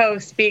Ann Co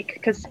speak,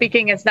 because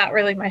speaking is not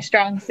really my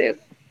strong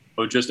suit.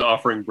 Oh, just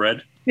offering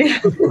bread? Yeah.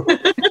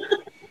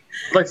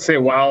 I'd like to say,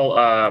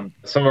 while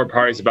some of our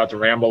party's about to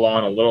ramble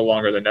on a little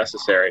longer than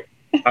necessary,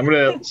 I'm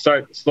going to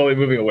start slowly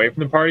moving away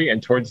from the party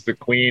and towards the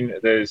queen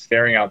that is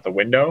staring out the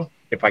window,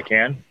 if I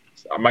can.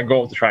 My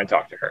goal is to try and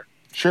talk to her.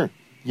 Sure.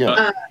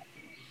 Yeah.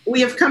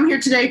 We have come here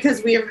today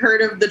because we have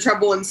heard of the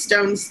trouble in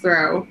Stone's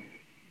Throw.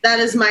 That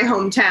is my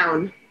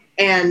hometown.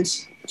 And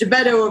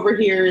Jebeddo over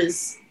here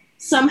is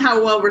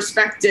somehow well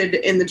respected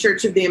in the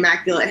Church of the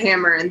Immaculate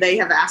Hammer, and they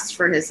have asked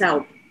for his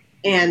help.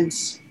 And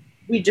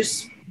we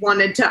just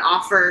wanted to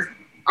offer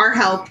our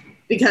help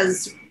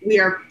because we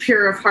are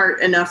pure of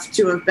heart enough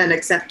to have been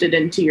accepted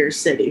into your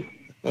city.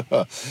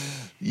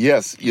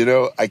 Yes,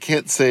 I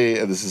can't say,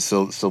 and this is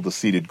still the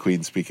seated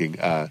queen speaking,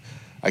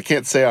 I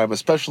can't say I'm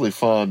especially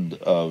fond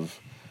of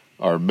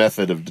our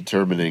method of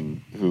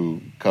determining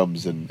who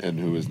comes and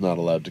who is not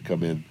allowed to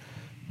come in.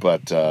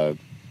 But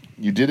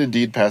you did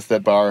indeed pass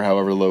that bar,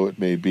 however low it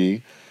may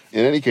be.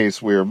 In any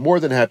case, we're more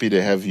than happy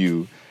to have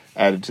you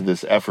added to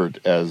this effort,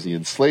 as the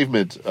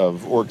enslavement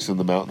of orcs in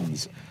the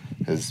mountains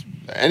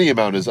any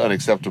amount is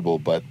unacceptable,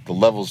 but the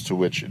levels to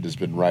which it has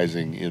been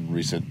rising in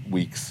recent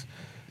weeks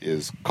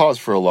is cause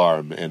for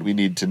alarm, and we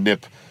need to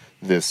nip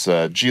this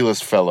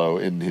Geelus fellow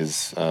in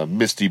his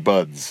misty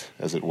buds,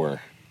 as it were.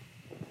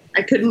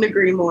 I couldn't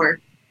agree more.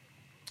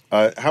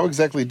 How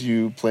exactly do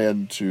you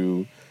plan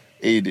to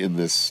aid in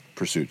this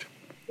pursuit?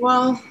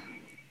 Well,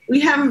 we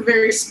have a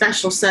very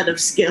special set of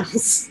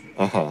skills.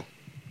 Uh-huh.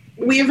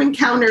 We have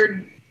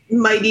encountered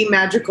mighty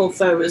magical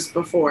foes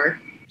before.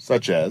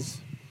 Such as?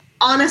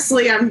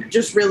 Honestly, I'm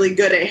just really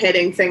good at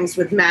hitting things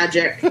with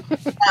magic.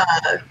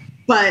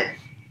 But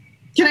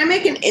can I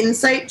make an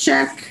insight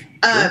check?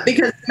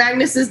 Because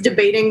Magnus is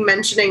debating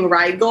mentioning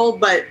Rigel,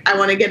 but I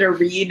want to get a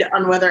read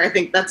on whether I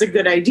think that's a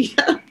good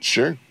idea.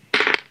 Sure.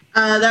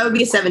 That would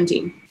be a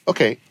 17.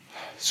 Okay,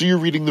 so you're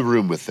reading the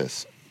room with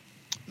this.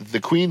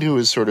 The queen, who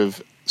is sort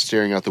of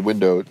staring out the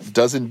window,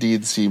 does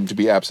indeed seem to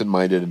be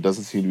absent-minded and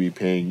doesn't seem to be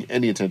paying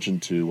any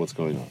attention to what's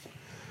going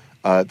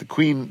on. The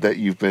queen that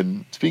you've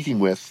been speaking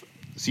with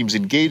seems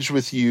engaged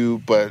with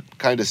you, but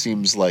kind of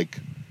seems like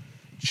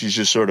she's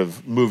just sort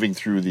of moving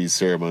through these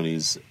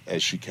ceremonies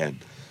as she can.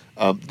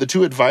 The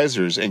two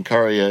advisors,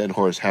 Ankaria and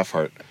Horace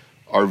Halfheart,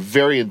 are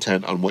very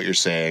intent on what you're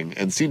saying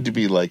and seem to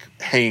be, like,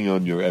 hanging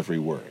on your every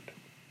word.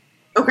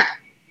 Okay.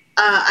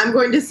 I'm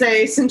going to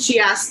say, since she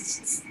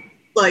asked,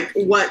 like,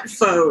 what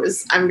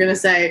foes, I'm going to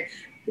say,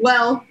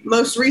 well,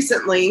 most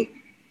recently,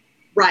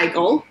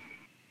 Rigel.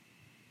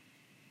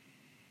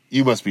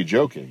 You must be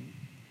joking.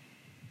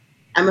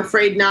 I'm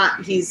afraid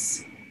not.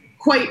 He's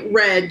quite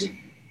red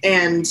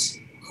and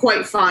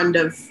quite fond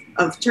of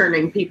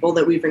turning people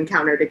that we've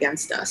encountered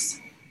against us.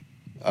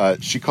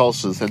 She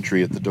calls to the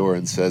sentry at the door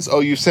and says, "Oh,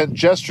 you sent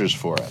gestures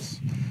for us.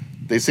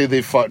 They say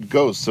they fought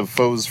ghosts of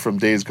foes from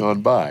days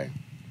gone by."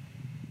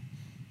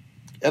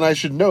 And I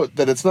should note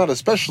that it's not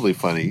especially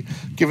funny,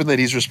 given that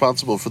he's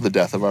responsible for the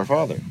death of our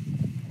father.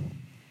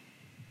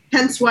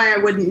 Hence why I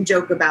wouldn't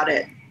joke about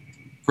it.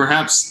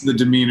 Perhaps the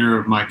demeanor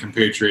of my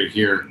compatriot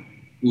here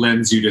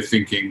lends you to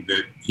thinking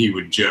that he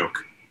would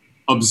joke.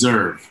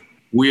 Observe,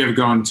 we have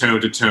gone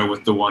toe-to-toe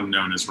with the one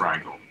known as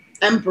Rigel.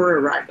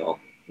 Emperor Rigel,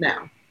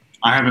 now.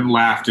 I haven't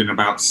laughed in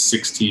about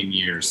 16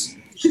 years.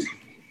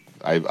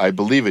 I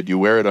believe it. You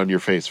wear it on your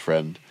face,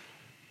 friend.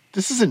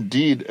 This is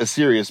indeed a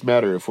serious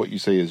matter if what you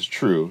say is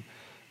true.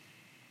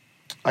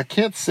 I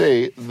can't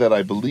say that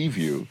I believe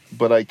you,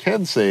 but I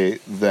can say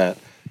that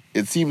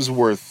it seems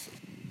worth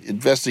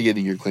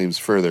investigating your claims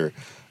further.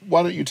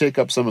 Why don't you take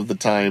up some of the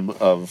time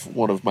of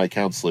one of my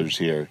counselors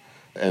here,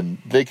 and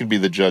they can be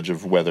the judge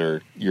of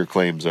whether your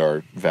claims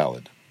are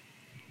valid.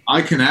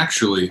 I can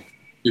actually,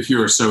 if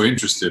you are so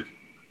interested,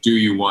 do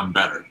you one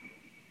better.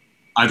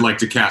 I'd like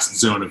to cast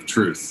Zone of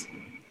Truth.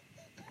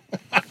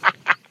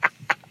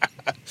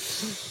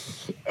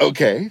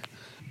 Okay.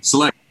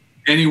 Select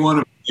any one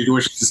of you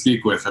wishes to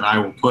speak with, and I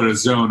will put a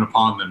zone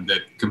upon them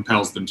that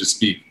compels them to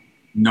speak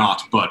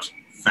not but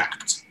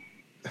fact.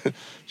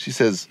 She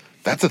says,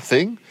 "That's a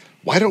thing?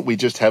 Why don't we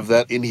just have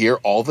that in here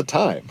all the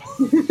time?"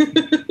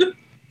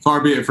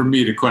 Far be it from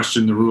me to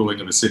question the ruling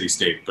of a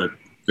city-state, but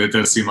that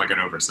does seem like an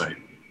oversight.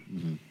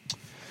 Mm-hmm.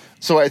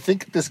 So I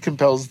think this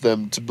compels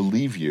them to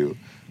believe you.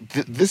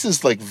 This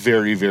is like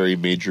very, very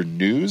major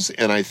news,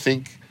 and I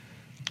think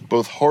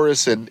both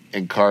Horace and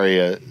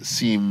Ankaria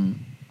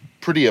seem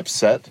pretty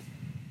upset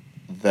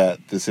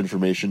that this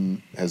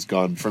information has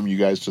gone from you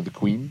guys to the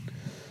Queen.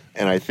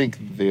 And I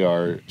think they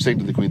are saying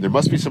to the Queen, there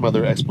must be some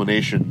other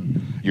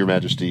explanation, Your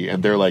Majesty.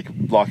 And they're like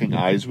locking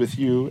eyes with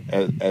you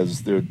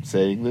as they're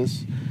saying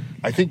this.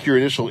 I think your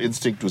initial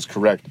instinct was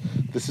correct.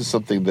 This is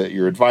something that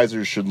your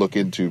advisors should look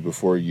into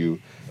before you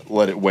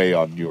let it weigh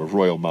on your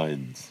royal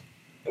minds.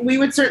 We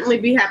would certainly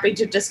be happy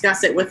to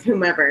discuss it with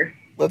whomever.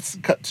 Let's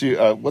cut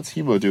to what's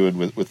Hemo doing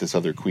with this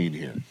other queen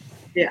here?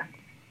 Yeah.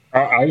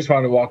 I just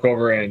wanted to walk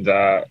over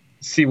and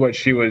see what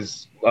she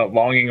was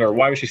longing, or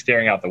why was she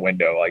staring out the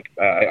window? Like,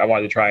 I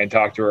wanted to try and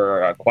talk to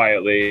her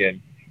quietly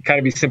and kind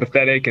of be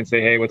sympathetic and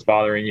say, "Hey, what's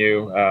bothering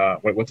you?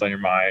 What's on your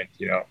mind?"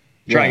 You know,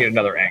 try and get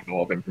another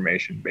angle of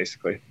information,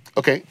 basically.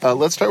 Okay,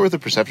 let's start with a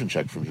perception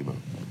check from Hemo.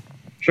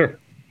 Sure.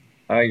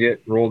 I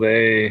rolled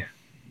a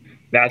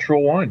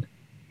natural 1.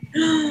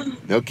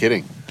 No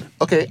kidding.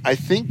 Okay, I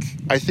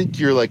think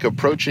you're like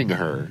approaching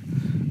her,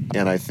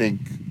 and I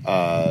think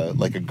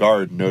like a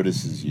guard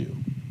notices you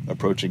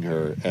approaching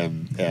her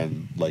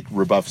and like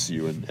rebuffs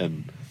you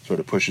and sort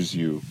of pushes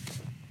you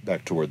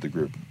back toward the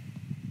group.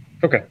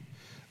 Okay.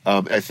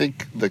 I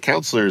think the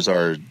counselors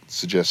are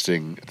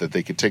suggesting that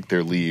they could take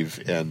their leave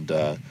and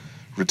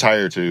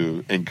retire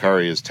to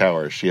Ankaria's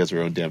tower. She has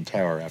her own damn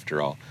tower,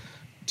 after all,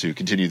 to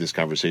continue this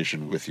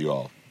conversation with you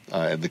all.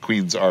 And the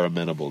queens are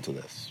amenable to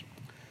this.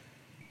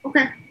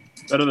 Okay.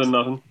 Better than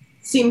nothing.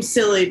 Seems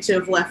silly to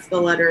have left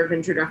the letter of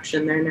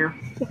introduction there now.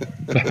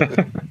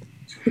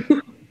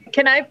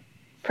 Can I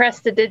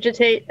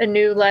prestidigitate a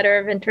new letter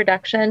of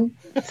introduction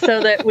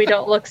so that we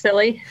don't look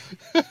silly?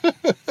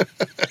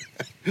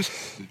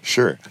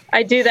 Sure.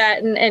 I do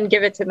that and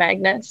give it to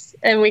Magnus,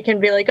 and we can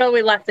be like, "Oh,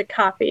 we left a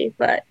copy,"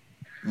 but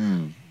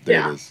There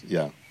Yeah. it is.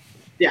 Yeah.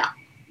 Yeah.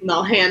 And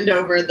I'll hand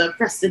over the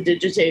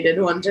prestidigitated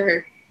one to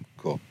her.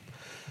 Cool.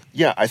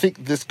 Yeah, I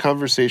think this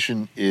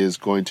conversation is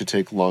going to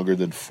take longer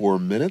than 4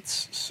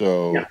 minutes,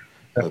 so Yeah.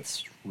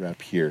 let's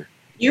wrap here.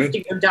 You have to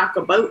go dock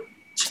a boat.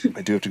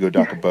 I do have to go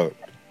dock a boat.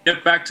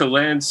 Get back to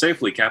land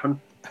safely, Captain.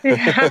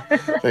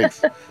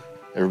 Thanks.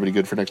 Everybody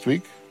good for next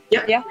week?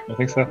 I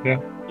think so. Yeah.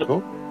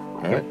 Cool.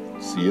 All right.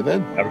 See you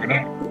then. Have a good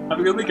night. Have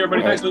a good week,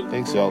 everybody. All right. Thanks, Luke.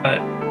 Thanks, y'all. Bye.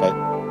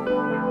 Bye.